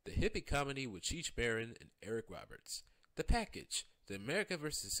 the hippie comedy with Cheech Marin and Eric Roberts, The Package, the America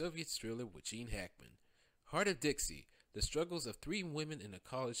vs. Soviets thriller with Gene Hackman, Heart of Dixie, the struggles of three women in a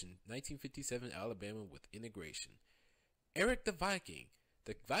college in 1957 Alabama with integration, Eric the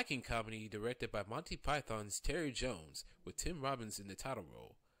Viking comedy directed by Monty Python's Terry Jones with Tim Robbins in the title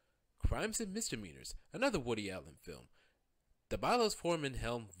role, Crimes and Misdemeanors, another Woody Allen film, The Milos Forman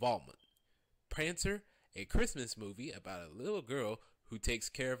Helm Volman, Prancer, a Christmas movie about a little girl who takes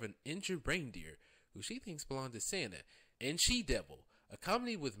care of an injured reindeer who she thinks belong to Santa, and She-Devil, a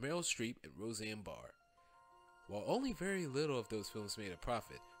comedy with Meryl Streep and Roseanne Barr. While only very little of those films made a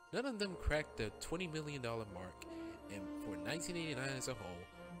profit, none of them cracked the $20 million mark, and for 1989 as a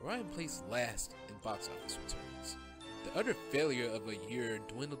whole, Orion placed last in box office returns. The utter failure of a year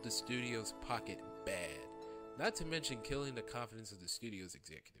dwindled the studio's pocket bad, not to mention killing the confidence of the studio's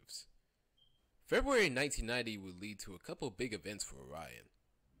executives. February 1990 would lead to a couple big events for Orion.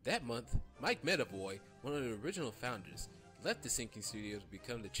 That month, Mike Medavoy, one of the original founders, left the sinking studio to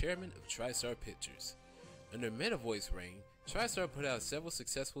become the chairman of TriStar Pictures. Under Medavoy's reign, TriStar put out several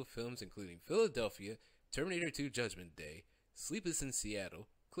successful films including Philadelphia, Terminator 2 Judgment Day, Sleepless in Seattle,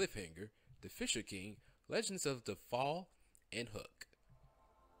 Cliffhanger, The Fisher King, Legends of the Fall, and Hook.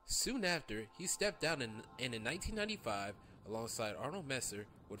 Soon after, he stepped down and in 1995, alongside Arnold Messer,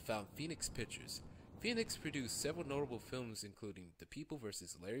 would found Phoenix Pictures. Phoenix produced several notable films including The People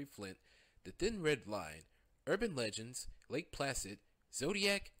vs. Larry Flint, The Thin Red Line, Urban Legends, Lake Placid,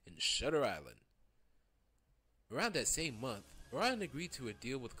 Zodiac, and Shutter Island. Around that same month, Orion agreed to a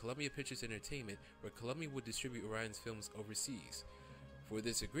deal with Columbia Pictures Entertainment where Columbia would distribute Orion's films overseas. For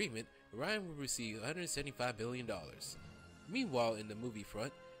this agreement, Orion would receive $175 million. Meanwhile, in the movie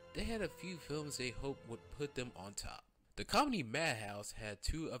front, they had a few films they hoped would put them on top. The comedy Madhouse had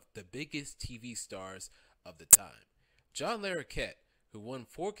two of the biggest TV stars of the time. John Larroquette, who won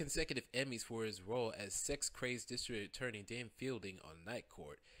 4 consecutive Emmys for his role as sex-crazed district attorney Dan Fielding on Night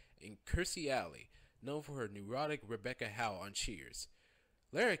Court, and Kirstie Alley, known for her neurotic Rebecca Howe on Cheers.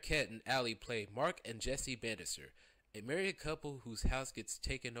 Larroquette and Alley play Mark and Jessie Bannister, a married couple whose house gets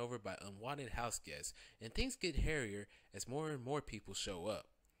taken over by unwanted house guests, and things get hairier as more and more people show up.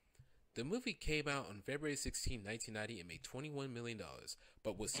 The movie came out on February 16, 1990 and made $21 million,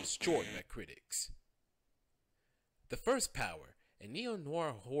 but was destroyed by critics. The First Power, a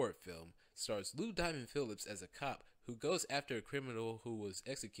neo-noir horror film, stars Lou Diamond Phillips as a cop who goes after a criminal who was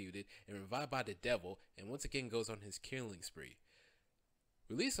executed and revived by the devil and once again goes on his killing spree.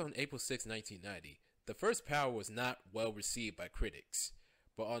 Released on April 6, 1990, The First Power was not well received by critics,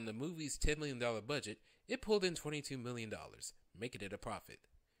 but on the movie's $10 million budget, it pulled in $22 million, making it a profit.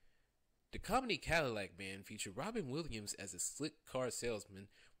 The comedy Cadillac Man featured Robin Williams as a slick car salesman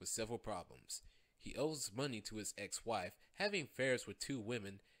with several problems. He owes money to his ex-wife, having affairs with 2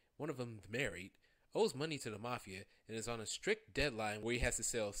 women, one of them married, owes money to the mafia, and is on a strict deadline where he has to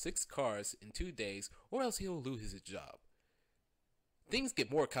sell 6 cars in 2 days or else he'll lose his job. Things get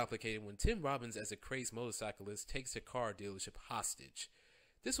more complicated when Tim Robbins as a crazed motorcyclist takes a car dealership hostage.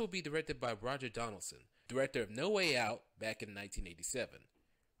 This will be directed by Roger Donaldson, director of No Way Out back in 1987.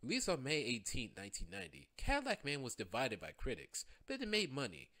 Released on May 18, 1990, Cadillac Man was divided by critics, but it made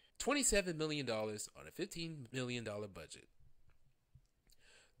money, $27 million on a $15 million budget.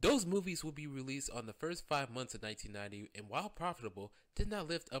 Those movies will be released on the first 5 months of 1990, and while profitable, did not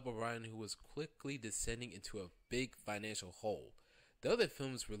lift up Orion, who was quickly descending into a big financial hole. The other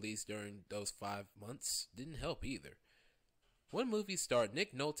films released during those 5 months didn't help either. One movie starred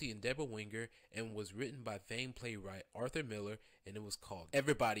Nick Nolte and Deborah Winger and was written by famed playwright Arthur Miller, and it was called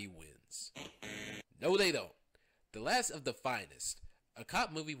Everybody Wins. No, they don't. The Last of the Finest, a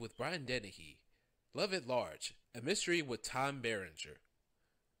cop movie with Brian Dennehy. Love at Large, a mystery with Tom Berenger.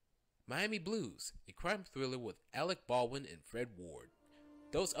 Miami Blues, a crime thriller with Alec Baldwin and Fred Ward.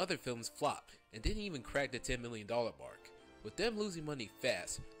 Those other films flopped and didn't even crack the $10 million mark. With them losing money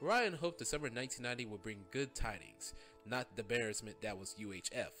fast, Orion hoped the summer 1990 would bring good tidings, not the embarrassment that was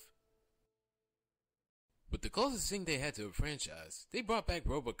UHF. With the closest thing they had to a franchise, they brought back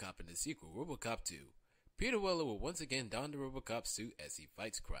Robocop in the sequel, Robocop 2. Peter Weller will once again don the Robocop suit as he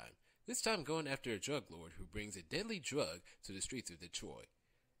fights crime, this time going after a drug lord who brings a deadly drug to the streets of Detroit.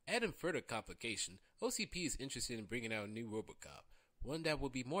 Adding further complication, OCP is interested in bringing out a new Robocop, one that will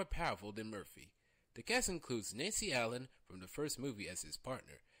be more powerful than Murphy. The cast includes Nancy Allen from the first movie as his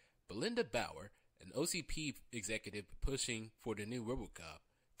partner, Belinda Bauer, an OCP executive pushing for the new Robocop,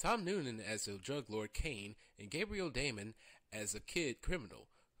 Tom Noonan as the drug lord Kane, and Gabriel Damon as a kid criminal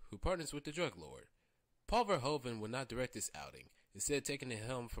who partners with the drug lord. Paul Verhoeven will not direct this outing, instead taking the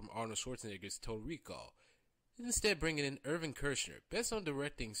helm from Arnold Schwarzenegger's Total Recall, and instead bringing in Irvin Kershner, best known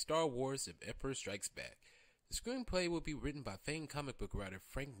directing Star Wars: The Emperor Strikes Back. The screenplay will be written by famed comic book writer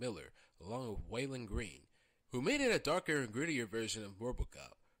Frank Miller, along with Waylon Green, who made it a darker and grittier version of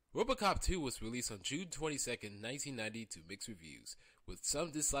Robocop. Robocop 2 was released on June 22, 1990 to mixed reviews, with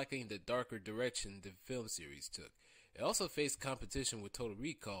some disliking the darker direction the film series took. It also faced competition with Total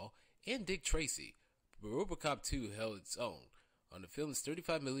Recall and Dick Tracy, but Robocop 2 held its own. On the film's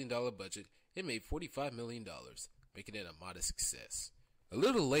 $35 million budget, it made $45 million, making it a modest success. A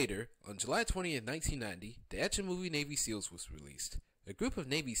little later, on July 20, 1990, the action movie Navy SEALs was released. A group of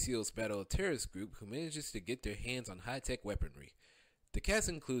Navy SEALs battle a terrorist group who manages to get their hands on high-tech weaponry. The cast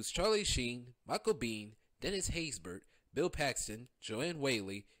includes Charlie Sheen, Michael Biehn, Dennis Haysbert, Bill Paxton, Joanne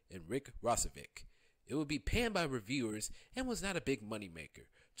Whaley, and Rick Rossovich. It would be panned by reviewers and was not a big moneymaker,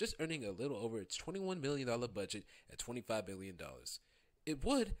 just earning a little over its $21 million budget at $25 million. It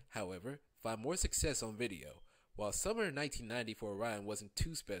would, however, find more success on video. While summer 1990 for Orion wasn't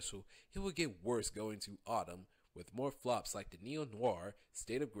too special, it would get worse going to autumn, with more flops like the neo-noir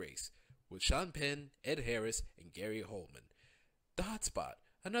State of Grace, with Sean Penn, Ed Harris, and Gary Oldman. The Hotspot,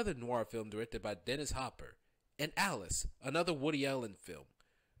 another noir film directed by Dennis Hopper, and Alice, another Woody Allen film.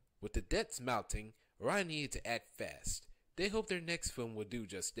 With the debts mounting, Orion needed to act fast. They hoped their next film would do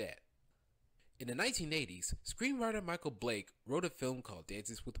just that. In the 1980s, screenwriter Michael Blake wrote a film called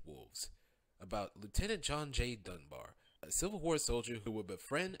Dances with Wolves, about Lieutenant John J. Dunbar, a Civil War soldier who would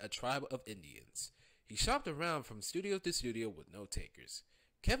befriend a tribe of Indians. He shopped around from studio to studio with no takers.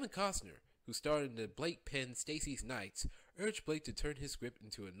 Kevin Costner, who starred in the Blake penned Stacy's Nights, urged Blake to turn his script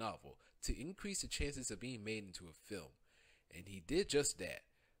into a novel to increase the chances of being made into a film, and he did just that.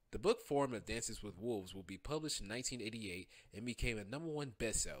 The book form of Dances with Wolves will be published in 1988 and became a #1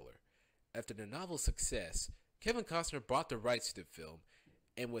 bestseller. After the novel's success, Kevin Costner bought the rights to the film,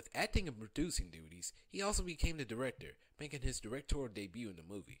 and with acting and producing duties, he also became the director, making his directorial debut in the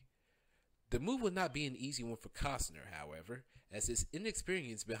movie. The move would not be an easy one for Costner, however, as his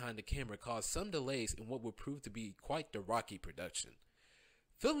inexperience behind the camera caused some delays in what would prove to be quite the rocky production.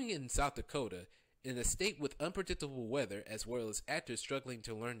 Filming in South Dakota, in a state with unpredictable weather as well as actors struggling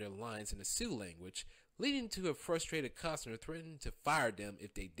to learn their lines in the Sioux language, leading to a frustrated Costner threatening to fire them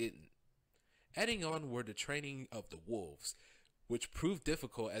if they didn't. Adding on were the training of the wolves, which proved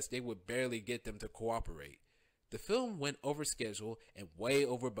difficult as they would barely get them to cooperate. The film went over schedule and way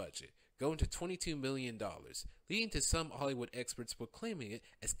over budget, going to $22 million, leading to some Hollywood experts proclaiming it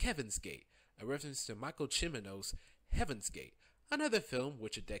as Kevin's Gate, a reference to Michael Cimino's Heaven's Gate, another film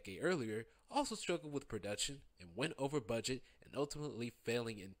which a decade earlier also struggled with production and went over budget and ultimately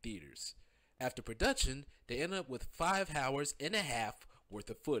failing in theaters. After production, they ended up with 5 hours and a half worth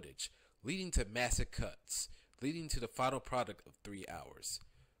of footage, leading to massive cuts, leading to the final product of 3 hours.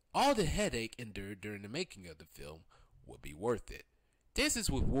 All the headache endured during the making of the film would be worth it. Dances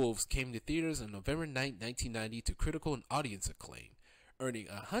with Wolves came to theaters on November 9, 1990 to critical and audience acclaim, earning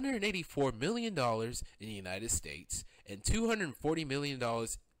 $184 million in the United States and $240 million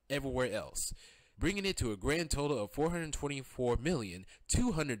everywhere else, bringing it to a grand total of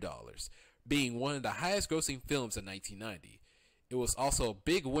 $424,200,000, being one of the highest grossing films of 1990. It was also a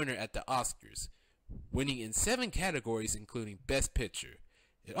big winner at the Oscars, winning in 7 categories including Best Picture.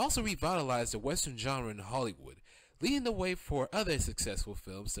 It also revitalized the Western genre in Hollywood, leading the way for other successful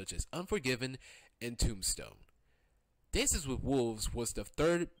films such as Unforgiven and Tombstone. Dances with Wolves was the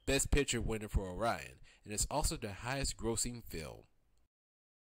 3rd Best Picture winner for Orion, and is also the highest grossing film.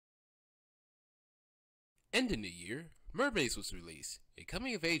 Ending the year, Mermaids was released, a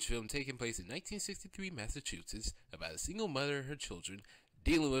coming-of-age film taking place in 1963 Massachusetts about a single mother and her children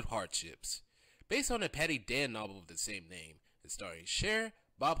dealing with hardships. Based on a Patty Dan novel of the same name, and starring Cher,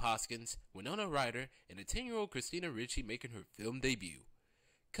 Bob Hoskins, Winona Ryder, and a 10-year-old Christina Ricci making her film debut.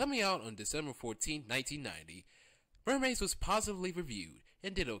 Coming out on December 14, 1990, Mermaids was positively reviewed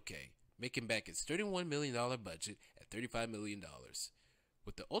and did okay, making back its $31 million budget at $35 million.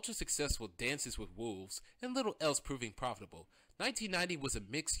 With the ultra-successful Dances with Wolves and little else proving profitable, 1990 was a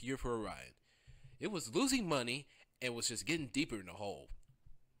mixed year for Orion. It was losing money and was just getting deeper in the hole.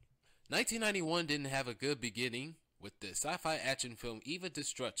 1991 didn't have a good beginning with the sci-fi action film Eva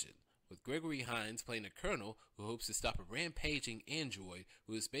Destruction, with Gregory Hines playing a colonel who hopes to stop a rampaging android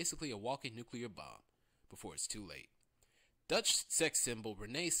who is basically a walking nuclear bomb before it's too late. Dutch sex symbol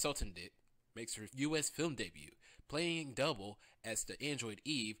Renee Sotendijk makes her U.S. film debut, playing double as the android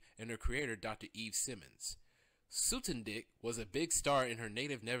Eve and her creator Dr. Eve Simmons. Sotendijk was a big star in her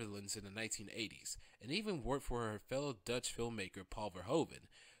native Netherlands in the 1980s, and even worked for her fellow Dutch filmmaker Paul Verhoeven,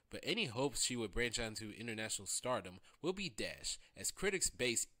 but any hopes she would branch out into international stardom will be dashed, as critics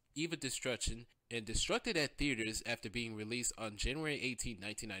base Eva Destruction and Destructed at theaters after being released on January 18,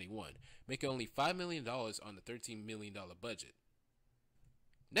 1991, making only $5 million on the $13 million budget.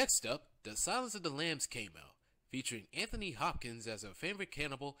 Next up, The Silence of the Lambs came out, featuring Anthony Hopkins as a favorite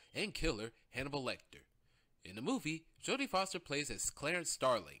cannibal and killer, Hannibal Lecter. In the movie, Jodie Foster plays as Clarence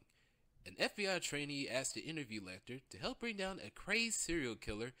Starling, an FBI trainee asked to interview Lecter to help bring down a crazed serial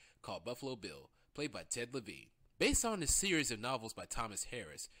killer called Buffalo Bill, played by Ted Levine. Based on a series of novels by Thomas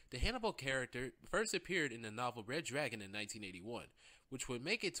Harris, the Hannibal character first appeared in the novel Red Dragon in 1981, which would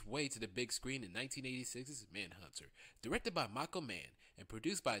make its way to the big screen in 1986's Manhunter, directed by Michael Mann and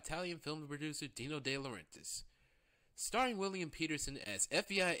produced by Italian film producer Dino De Laurentiis. Starring William Peterson as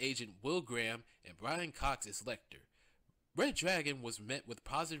FBI agent Will Graham and Brian Cox as Lecter. Red Dragon was met with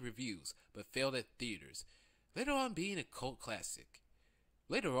positive reviews, but failed at theaters, later on being a cult classic.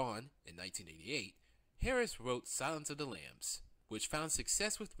 Later on, in 1988, Harris wrote Silence of the Lambs, which found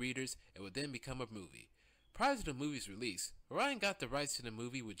success with readers and would then become a movie. Prior to the movie's release, Orion got the rights to the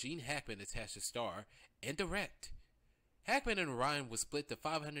movie with Gene Hackman attached to star and direct. Hackman and Orion would split the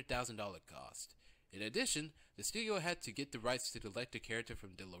 $500,000 cost. In addition, the studio had to get the rights to the Lecter character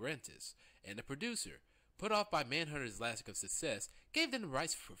from De Laurentiis, and the producer, put off by Manhunter's lack of success, gave them the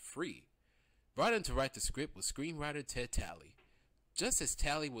rights for free. Brought in to write the script was screenwriter Ted Talley. Just as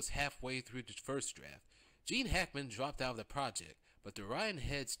Talley was halfway through the first draft, Gene Hackman dropped out of the project, but the Orion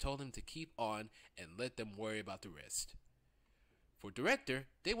heads told him to keep on and let them worry about the rest. For director,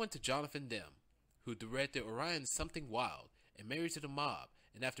 they went to Jonathan Demme, who directed Orion's Something Wild and Married to the Mob,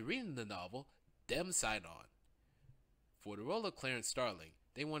 and after reading the novel, Demme signed on. For the role of Clarence Starling,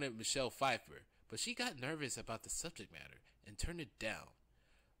 they wanted Michelle Pfeiffer, but she got nervous about the subject matter and turned it down.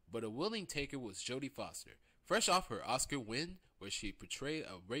 But a willing taker was Jodie Foster, fresh off her Oscar win where she portrayed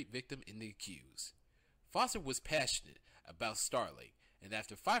a rape victim in The Accused. Foster was passionate about Starling, and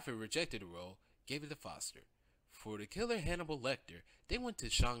after Pfeiffer rejected the role, gave it to Foster. For the killer Hannibal Lecter, they went to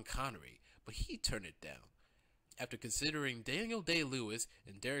Sean Connery, but he turned it down. After considering Daniel Day-Lewis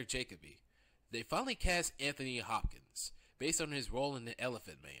and Derek Jacobi, they finally cast Anthony Hopkins, based on his role in The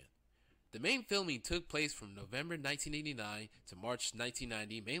Elephant Man. The main filming took place from November 1989 to March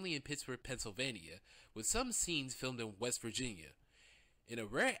 1990, mainly in Pittsburgh, Pennsylvania, with some scenes filmed in West Virginia. In a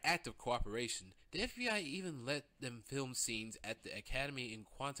rare act of cooperation, the FBI even let them film scenes at the Academy in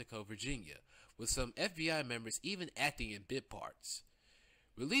Quantico, Virginia, with some FBI members even acting in bit parts.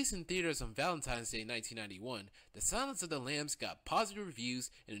 Released in theaters on Valentine's Day 1991, The Silence of the Lambs got positive reviews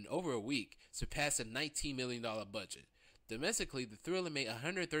and in over a week surpassed a $19 million budget. Domestically, the thriller made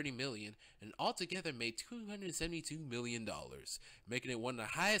 $130 million and altogether made $272 million, making it one of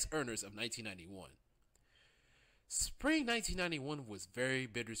the highest earners of 1991. Spring 1991 was very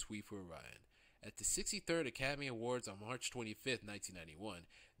bittersweet for Orion. At the 63rd Academy Awards on March 25, 1991,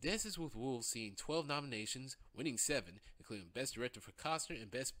 Dances with Wolves seen 12 nominations, winning 7, including Best Director for Costner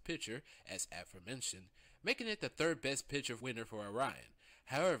and Best Picture, as aforementioned, making it the third Best Picture winner for Orion.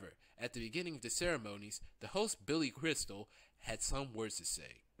 However, at the beginning of the ceremonies, the host Billy Crystal had some words to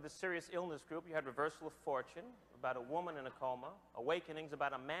say. The serious illness group, you had Reversal of Fortune, about a woman in a coma, Awakenings,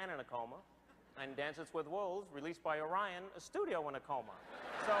 about a man in a coma, and Dances with Wolves, released by Orion, a studio in a coma.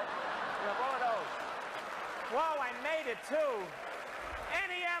 So, you have all of those. Whoa, I made it too.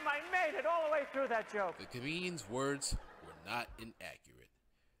 NEM, I made it all the way through that joke. The comedian's words were not inaccurate.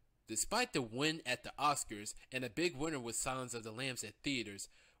 Despite the win at the Oscars and a big winner with Silence of the Lambs at theaters,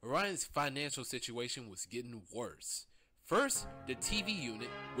 Orion's financial situation was getting worse. First, the TV unit,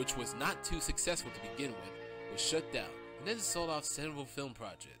 which was not too successful to begin with, was shut down, and then sold off several film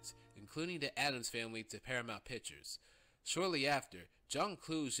projects, including The Addams Family, to Paramount Pictures. Shortly after, John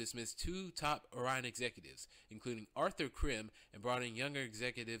Cleese dismissed 2 top Orion executives, including Arthur Krim, and brought in younger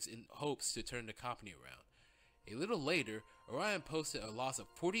executives in hopes to turn the company around. A little later, Orion posted a loss of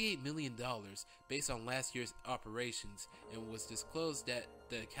 $48 million based on last year's operations, and was disclosed that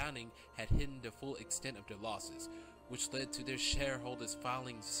the accounting had hidden the full extent of their losses, which led to their shareholders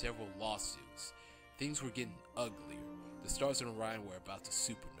filing several lawsuits. Things were getting uglier. The stars in Orion were about to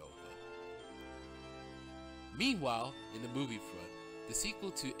supernova. Meanwhile, in the movie front, the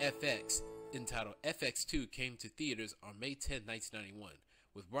sequel to FX, entitled FX2, came to theaters on May 10, 1991,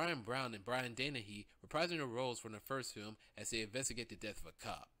 with Brian Brown and Brian Dennehy reprising their roles from the first film as they investigate the death of a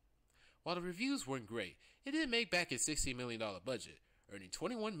cop. While the reviews weren't great, it did make back its $16 million budget, earning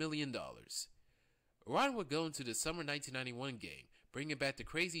 $21 million. Orion would go into the summer 1991 game, bringing back the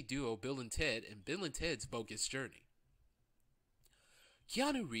crazy duo Bill and Ted and Bill and Ted's Bogus Journey.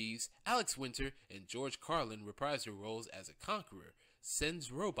 Keanu Reeves, Alex Winter, and George Carlin reprised their roles as a conqueror,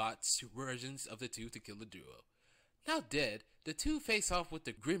 sends robots versions of the two to kill the duo. Now dead, the two face off with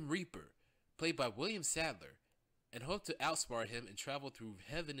the Grim Reaper, played by William Sadler, and hope to outsmart him and travel through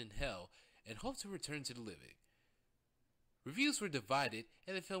heaven and hell, and hope to return to the living. Reviews were divided,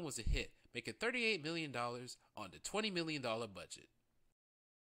 and the film was a hit, making $38 million on the $20 million budget.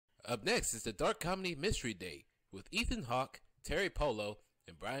 Up next is the dark comedy Mystery Date, with Ethan Hawke, Terry Polo,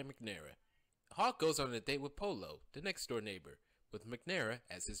 and Brian McNamara. Hawke goes on a date with Polo, the next door neighbor, with McNamara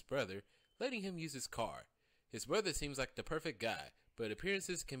as his brother, letting him use his car. His brother seems like the perfect guy, but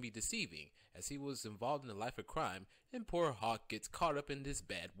appearances can be deceiving, as he was involved in a life of crime, and poor Hawke gets caught up in this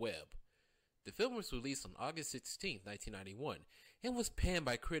bad web. The film was released on August 16, 1991, and was panned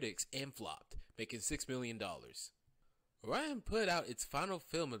by critics and flopped, making $6 million. Orion put out its final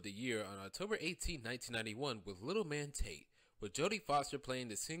film of the year on October 18, 1991 with Little Man Tate, with Jodie Foster playing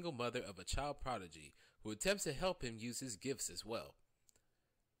the single mother of a child prodigy who attempts to help him use his gifts as well.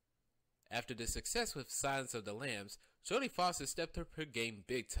 After the success with Silence of the Lambs, Jodie Foster stepped up her game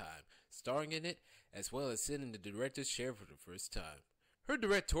big time, starring in it as well as sitting in the director's chair for the first time. Her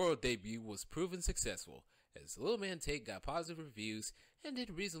directorial debut was proven successful, as Little Man Tate got positive reviews and did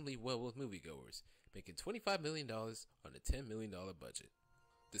reasonably well with moviegoers, making $25 million on a $10 million budget.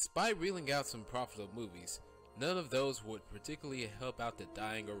 Despite reeling out some profitable movies, none of those would particularly help out the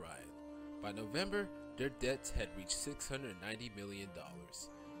dying Orion. By November, their debts had reached $690 million.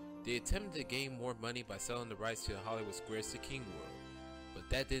 They attempted to gain more money by selling the rights to the Hollywood Squares to King World, but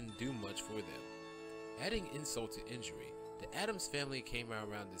that didn't do much for them. Adding insult to injury, the Addams Family came out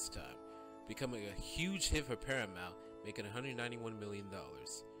around this time, becoming a huge hit for Paramount, making $191 million.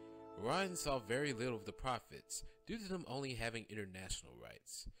 Orion saw very little of the profits, due to them only having international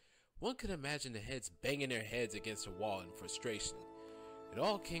rights. One could imagine the heads banging their heads against a wall in frustration. It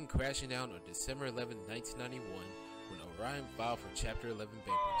all came crashing down on December 11, 1991, when Orion filed for Chapter 11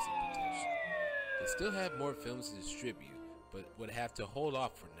 bankruptcy petition. They still had more films to distribute, but would have to hold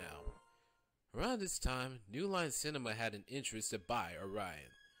off for now. Around this time, New Line Cinema had an interest to buy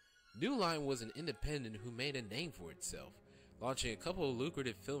Orion. New Line was an independent who made a name for itself, launching a couple of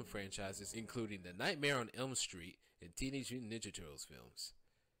lucrative film franchises including The Nightmare on Elm Street and Teenage Mutant Ninja Turtles films.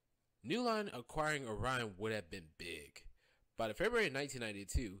 New Line acquiring Orion would have been big. By February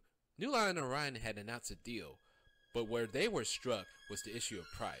 1992, New Line and Orion had announced a deal, but where they were struck was the issue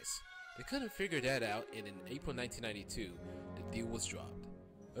of price. They couldn't figure that out, and in April 1992, the deal was dropped.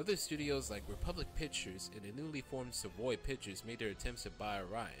 Other studios like Republic Pictures and the newly formed Savoy Pictures made their attempts to buy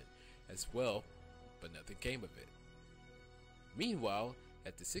Orion as well, but nothing came of it. Meanwhile,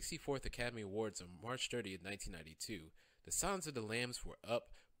 at the 64th Academy Awards on March 30, 1992, The Silence of the Lambs were up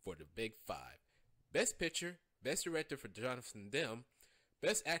for the Big Five. Best Picture, Best Director for Jonathan Demme,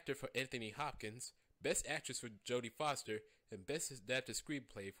 Best Actor for Anthony Hopkins, Best Actress for Jodie Foster, and Best Adapted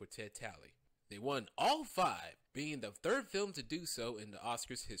Screenplay for Ted Talley. They won all five, being the third film to do so in the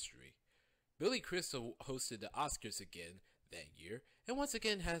Oscars history. Billy Crystal hosted the Oscars again that year, and once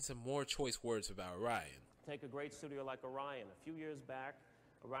again had some more choice words about Orion. Take a great studio like Orion. A few years back,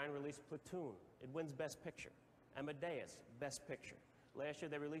 Orion released Platoon. It wins Best Picture. Amadeus, Best Picture. Last year,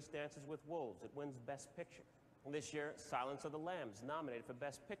 they released Dances with Wolves. It wins Best Picture. And this year, Silence of the Lambs, nominated for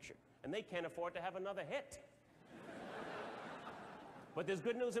Best Picture. And they can't afford to have another hit. But there's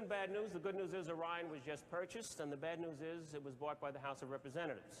good news and bad news. The good news is Orion was just purchased, and the bad news is it was bought by the House of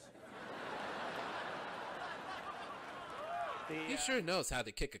Representatives. He sure knows how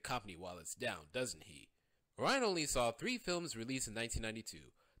to kick a company while it's down, doesn't he? Orion only saw 3 films released in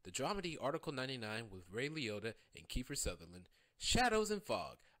 1992. The dramedy Article 99 with Ray Liotta and Kiefer Sutherland, Shadows and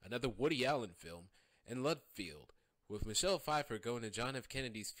Fog, another Woody Allen film, and Ludfield, with Michelle Pfeiffer going to John F.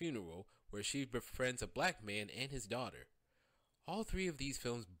 Kennedy's funeral where she befriends a black man and his daughter. All 3 of these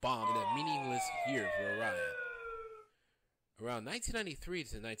films bombed in a meaningless year for Orion. Around 1993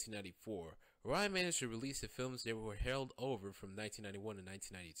 to 1994, Orion managed to release the films that were held over from 1991 to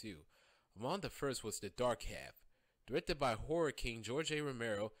 1992. Among the first was The Dark Half, directed by horror king George A.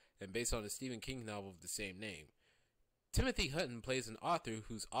 Romero and based on the Stephen King novel of the same name. Timothy Hutton plays an author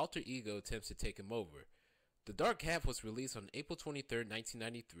whose alter ego attempts to take him over. The Dark Half was released on April 23,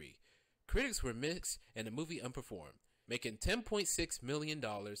 1993. Critics were mixed and the movie unperformed, making $10.6 million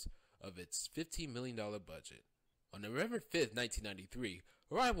of its $15 million budget. On November 5, 1993,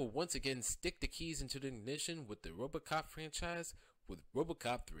 Orion will once again stick the keys into the ignition with the Robocop franchise with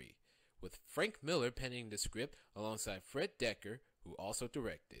Robocop 3, with Frank Miller penning the script alongside Fred Decker, who also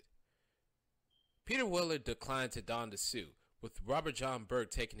directed. Peter Weller declined to don the suit, with Robert John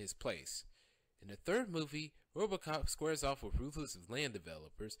Burke taking his place. In the third movie, Robocop squares off with ruthless land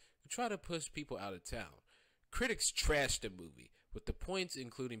developers who try to push people out of town. Critics trashed the movie, with the points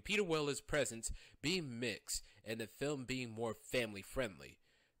including Peter Weller's presence being mixed and the film being more family-friendly.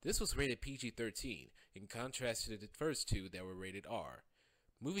 This was rated PG-13, in contrast to the first two that were rated R.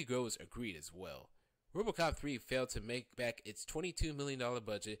 Moviegoers agreed as well. Robocop 3 failed to make back its $22 million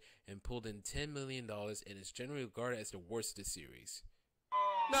budget and pulled in $10 million and is generally regarded as the worst of the series.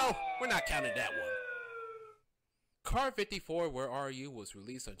 No, we're not counting that one. Car 54, Where Are You? Was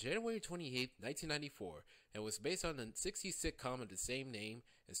released on January 28, 1994 and was based on the 60s sitcom of the same name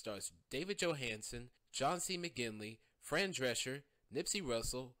and stars David Johansen, John C. McGinley, Fran Drescher, Nipsey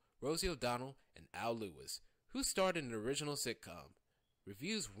Russell, Rosie O'Donnell, and Al Lewis, who starred in the original sitcom.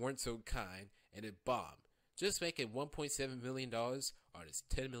 Reviews weren't so kind and it bombed, just making $1.7 million on its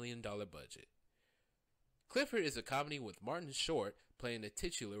 $10 million budget. Clifford is a comedy with Martin Short playing the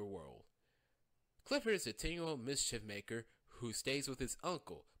titular role. Clifford is a 10-year-old mischief maker who stays with his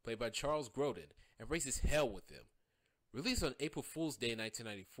uncle, played by Charles Grodin, and raises hell with him. Released on April Fool's Day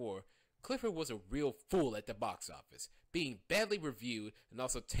 1994, Clifford was a real fool at the box office, being badly reviewed and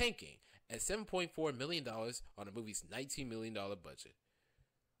also tanking at $7.4 million on the movie's $19 million budget.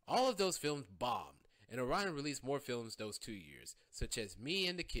 All of those films bombed, and Orion released more films those 2 years, such as Me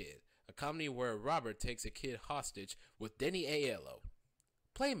and the Kid, a comedy where Robert takes a kid hostage with Denny Aiello.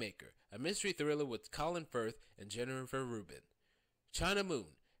 Playmaker, a mystery thriller with Colin Firth and Jennifer Rubin. China Moon,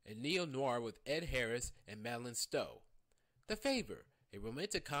 a neo-noir with Ed Harris and Madeline Stowe. The Favor, a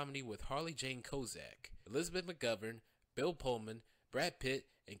romantic comedy with Harley Jane Kozak, Elizabeth McGovern, Bill Pullman, Brad Pitt,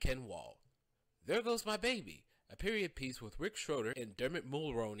 and Ken Wall. There Goes My Baby, a period piece with Rick Schroeder and Dermot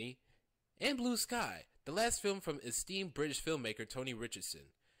Mulroney. And Blue Sky, the last film from esteemed British filmmaker Tony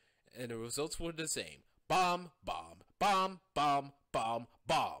Richardson. And the results were the same. Bomb, bomb, bomb, bomb, bomb,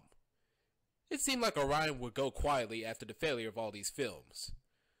 bomb. It seemed like Orion would go quietly after the failure of all these films.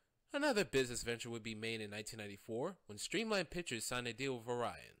 Another business venture would be made in 1994 when Streamline Pictures signed a deal with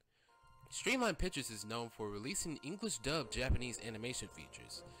Orion. Streamline Pictures is known for releasing English-dubbed Japanese animation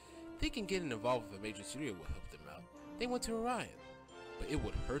features. Thinking getting involved with a major studio would help them out, they went to Orion. But it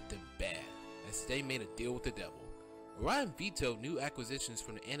would hurt them bad, as they made a deal with the devil. Orion vetoed new acquisitions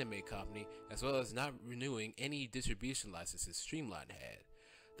from the anime company, as well as not renewing any distribution licenses Streamline had.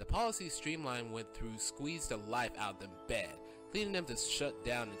 The policy Streamline went through squeezed the life out of them bad, leading them to shut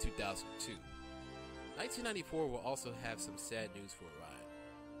down in 2002. 1994 will also have some sad news for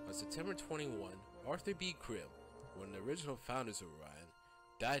Orion. On September 21, Arthur B. Krim, one of the original founders of Orion,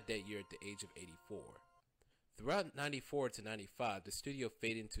 died that year at the age of 84. Throughout 94 to 95, the studio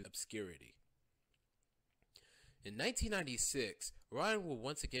faded into obscurity. In 1996, Orion will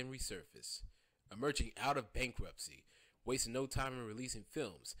once again resurface, emerging out of bankruptcy, wasting no time in releasing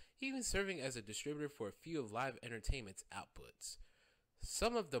films, even serving as a distributor for a few of Live Entertainment's outputs.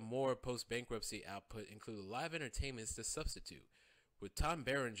 Some of the more post-bankruptcy output include Live Entertainment's The Substitute, with Tom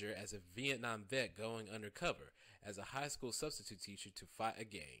Berenger as a Vietnam vet going undercover as a high school substitute teacher to fight a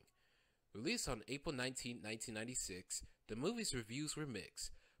gang. Released on April 19, 1996, the movie's reviews were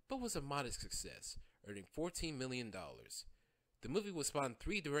mixed, but was a modest success, earning $14 million. The movie would spawn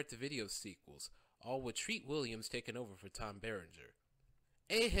 3 direct-to-video sequels, all with Treat Williams taking over for Tom Berenger.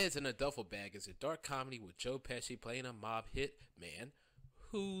 8 Heads in a Duffel Bag is a dark comedy with Joe Pesci playing a mob hit man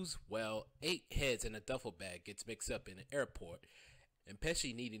whose, 8 heads in a duffel bag gets mixed up in an airport and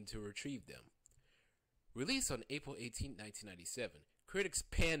Pesci needing to retrieve them. Released on April 18, 1997, critics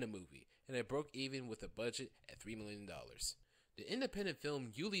panned the movie and it broke even with a budget at $3 million. The independent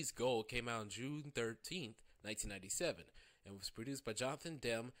film Yuli's Gold came out on June 13, 1997 and was produced by Jonathan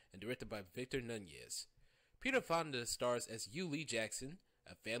Demme and directed by Victor Nunez. Peter Fonda stars as Yuli Jackson,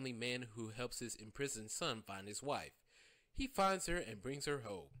 a family man who helps his imprisoned son find his wife. He finds her and brings her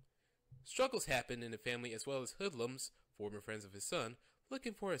home. Struggles happen in the family as well as hoodlums, former friends of his son,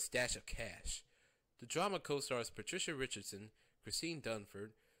 looking for a stash of cash. The drama co-stars Patricia Richardson, Christine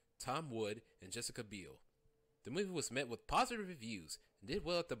Dunford, Tom Wood, and Jessica Biel. The movie was met with positive reviews and did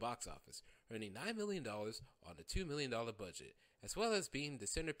well at the box office, earning $9 million on a $2 million budget as well as being the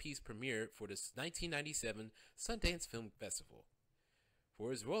centerpiece premiere for the 1997 Sundance Film Festival.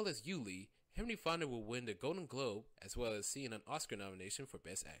 For his role as Yulie, Henry Fonda will win the Golden Globe as well as seeing an Oscar nomination for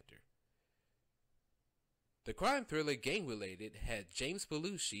Best Actor. The crime thriller Gang Related had James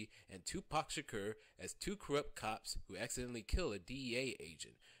Belushi and Tupac Shakur as two corrupt cops who accidentally kill a DEA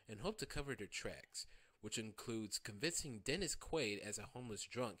agent and hope to cover their tracks, which includes convincing Dennis Quaid as a homeless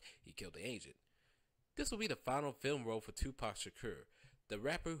drunk he killed the agent. This will be the final film role for Tupac Shakur, the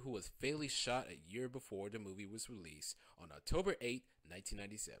rapper who was fatally shot a year before the movie was released on October 8,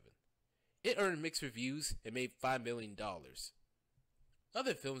 1997. It earned mixed reviews and made $5 million.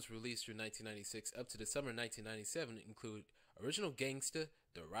 Other films released through 1996 up to the summer 1997 include Original Gangsta,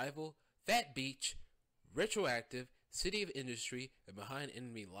 The Arrival, Fat Beach, Retroactive, City of Industry, and Behind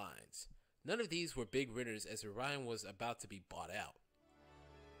Enemy Lines. None of these were big winners as Orion was about to be bought out.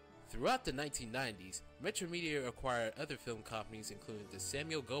 Throughout the 1990s, Metro Media acquired other film companies including the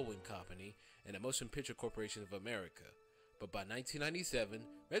Samuel Goldwyn Company and the Motion Picture Corporation of America. But by 1997,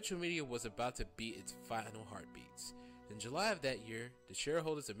 Metro Media was about to beat its final heartbeats. In July of that year, the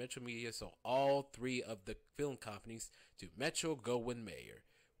shareholders of Metro Media sold all three of the film companies to Metro Goldwyn Mayer,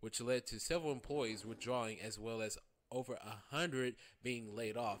 which led to several employees withdrawing as well as over 100 being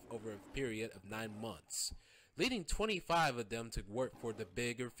laid off over a period of 9 months, leading 25 of them to work for the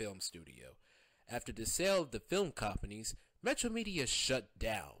bigger film studio. After the sale of the film companies, Metro Media shut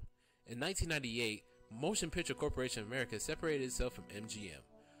down. In 1998, Motion Picture Corporation of America separated itself from MGM.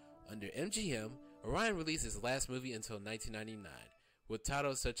 Under MGM, Orion released his last movie until 1999, with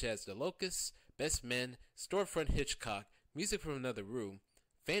titles such as The Locust, Best Men, Storefront Hitchcock, Music from Another Room,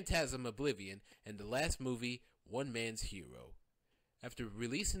 Phantasm Oblivion, and the last movie, One Man's Hero. After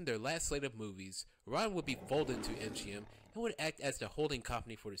releasing their last slate of movies, Orion would be folded into MGM and would act as the holding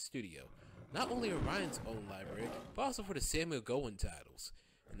company for the studio, not only Orion's own library, but also for the Samuel Goldwyn titles.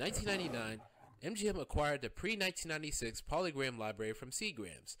 In 1999, MGM acquired the pre-1996 Polygram library from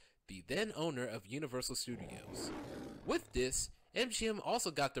Seagrams, the then owner of Universal Studios. With this, MGM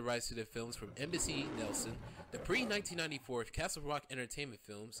also got the rights to the films from Embassy Nelson, the pre-1994 Castle Rock Entertainment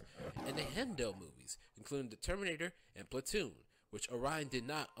films, and the Hendo movies, including the Terminator and Platoon, which Orion did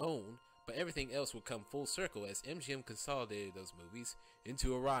not own, but everything else would come full circle as MGM consolidated those movies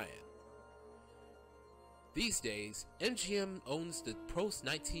into Orion. These days, MGM owns the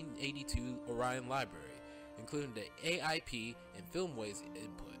post-1982 Orion Library, including the AIP and Filmways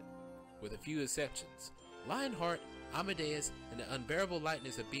input, with a few exceptions. Lionheart, Amadeus, and The Unbearable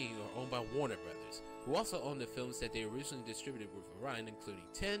Lightness of Being are owned by Warner Brothers, who also own the films that they originally distributed with Orion, including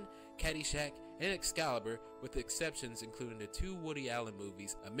 10, Caddyshack, and Excalibur, with exceptions including the 2 Woody Allen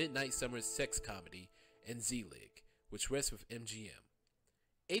movies, A Midnight Summer Sex Comedy, and Z-Lig, which rests with MGM.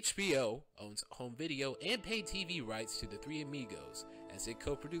 HBO owns home video and paid TV rights to The Three Amigos as they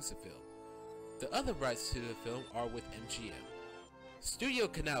co-produce the film. The other rights to the film are with MGM. Studio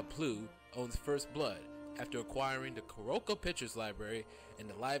Canal Plus owns First Blood after acquiring the Orion Pictures library and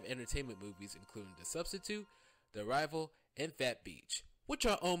the live entertainment movies including The Substitute, The Arrival, and Fat Beach, which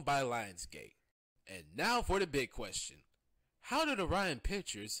are owned by Lionsgate. And now for the big question. How did Orion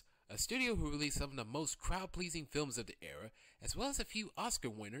Pictures, a studio who released some of the most crowd-pleasing films of the era, as well as a few Oscar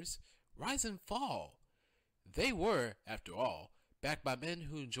winners, rise and fall? They were, after all, backed by men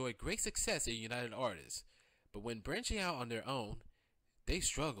who enjoyed great success at United Artists, but when branching out on their own, they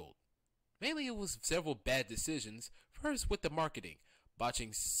struggled. Mainly it was several bad decisions, first with the marketing,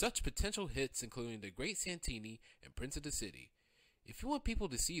 botching such potential hits including The Great Santini and Prince of the City. If you want people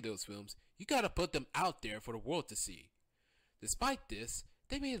to see those films, you gotta put them out there for the world to see. Despite this,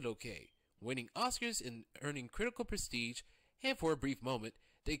 they made it okay, winning Oscars and earning critical prestige, and for a brief moment,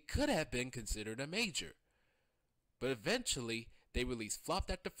 they could have been considered a major. But eventually, they released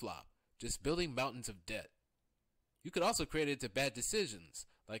flop after flop, just building mountains of debt. You could also credit it to bad decisions,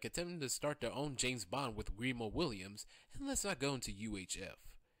 like attempting to start their own James Bond with Remo Williams, and let's not go into UHF.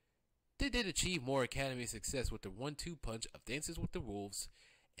 They did achieve more Academy success with the 1-2 punch of Dances with the Wolves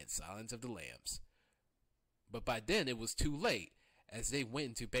and Silence of the Lambs. But by then it was too late, as they went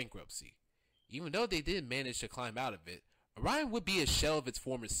into bankruptcy. Even though they did manage to climb out of it, Orion would be a shell of its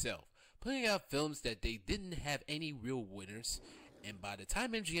former self, putting out films that they didn't have any real winners, and by the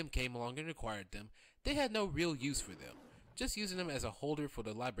time MGM came along and acquired them, they had no real use for them, just using them as a holder for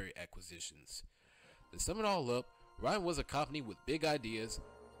the library acquisitions. To sum it all up, Orion was a company with big ideas.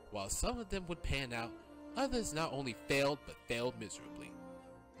 While some of them would pan out, others not only failed, but failed miserably.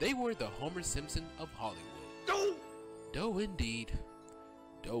 They were the Homer Simpson of Hollywood. Doe indeed.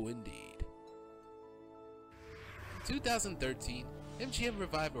 Doe indeed. In 2013, MGM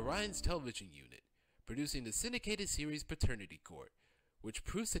revived Orion's television unit, producing the syndicated series Paternity Court, which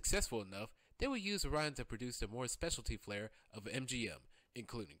proved successful enough they would use Orion to produce the more specialty flair of MGM,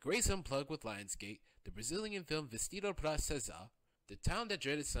 including Grace Unplugged with Lionsgate, the Brazilian film Vestido para Cezar, The Town That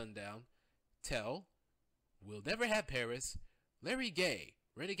Dreaded Sundown, Tell, We'll Never Have Paris, Larry Gay,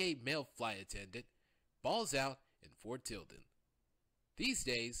 Renegade Male Flight Attendant, Balls Out, and Fort Tilden. These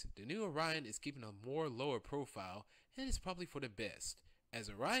days, the new Orion is keeping a more lower profile, and it's probably for the best, as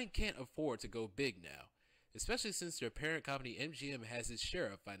Orion can't afford to go big now, especially since their parent company MGM has its share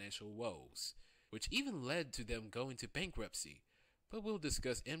of financial woes, which even led to them going to bankruptcy, but we'll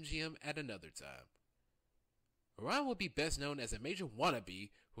discuss MGM at another time. Orion will be best known as a major wannabe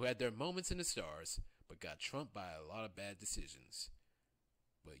who had their moments in the stars, but got trumped by a lot of bad decisions.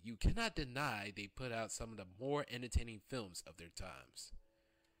 But you cannot deny they put out some of the more entertaining films of their times.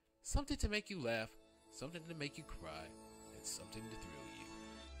 Something to make you laugh, something to make you cry, and something to thrill you.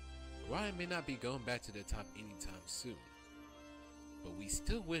 Orion may not be going back to the top anytime soon, but we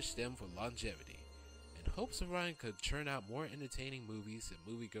still wish them for longevity, and hopes Orion could churn out more entertaining movies and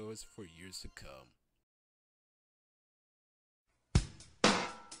moviegoers for years to come.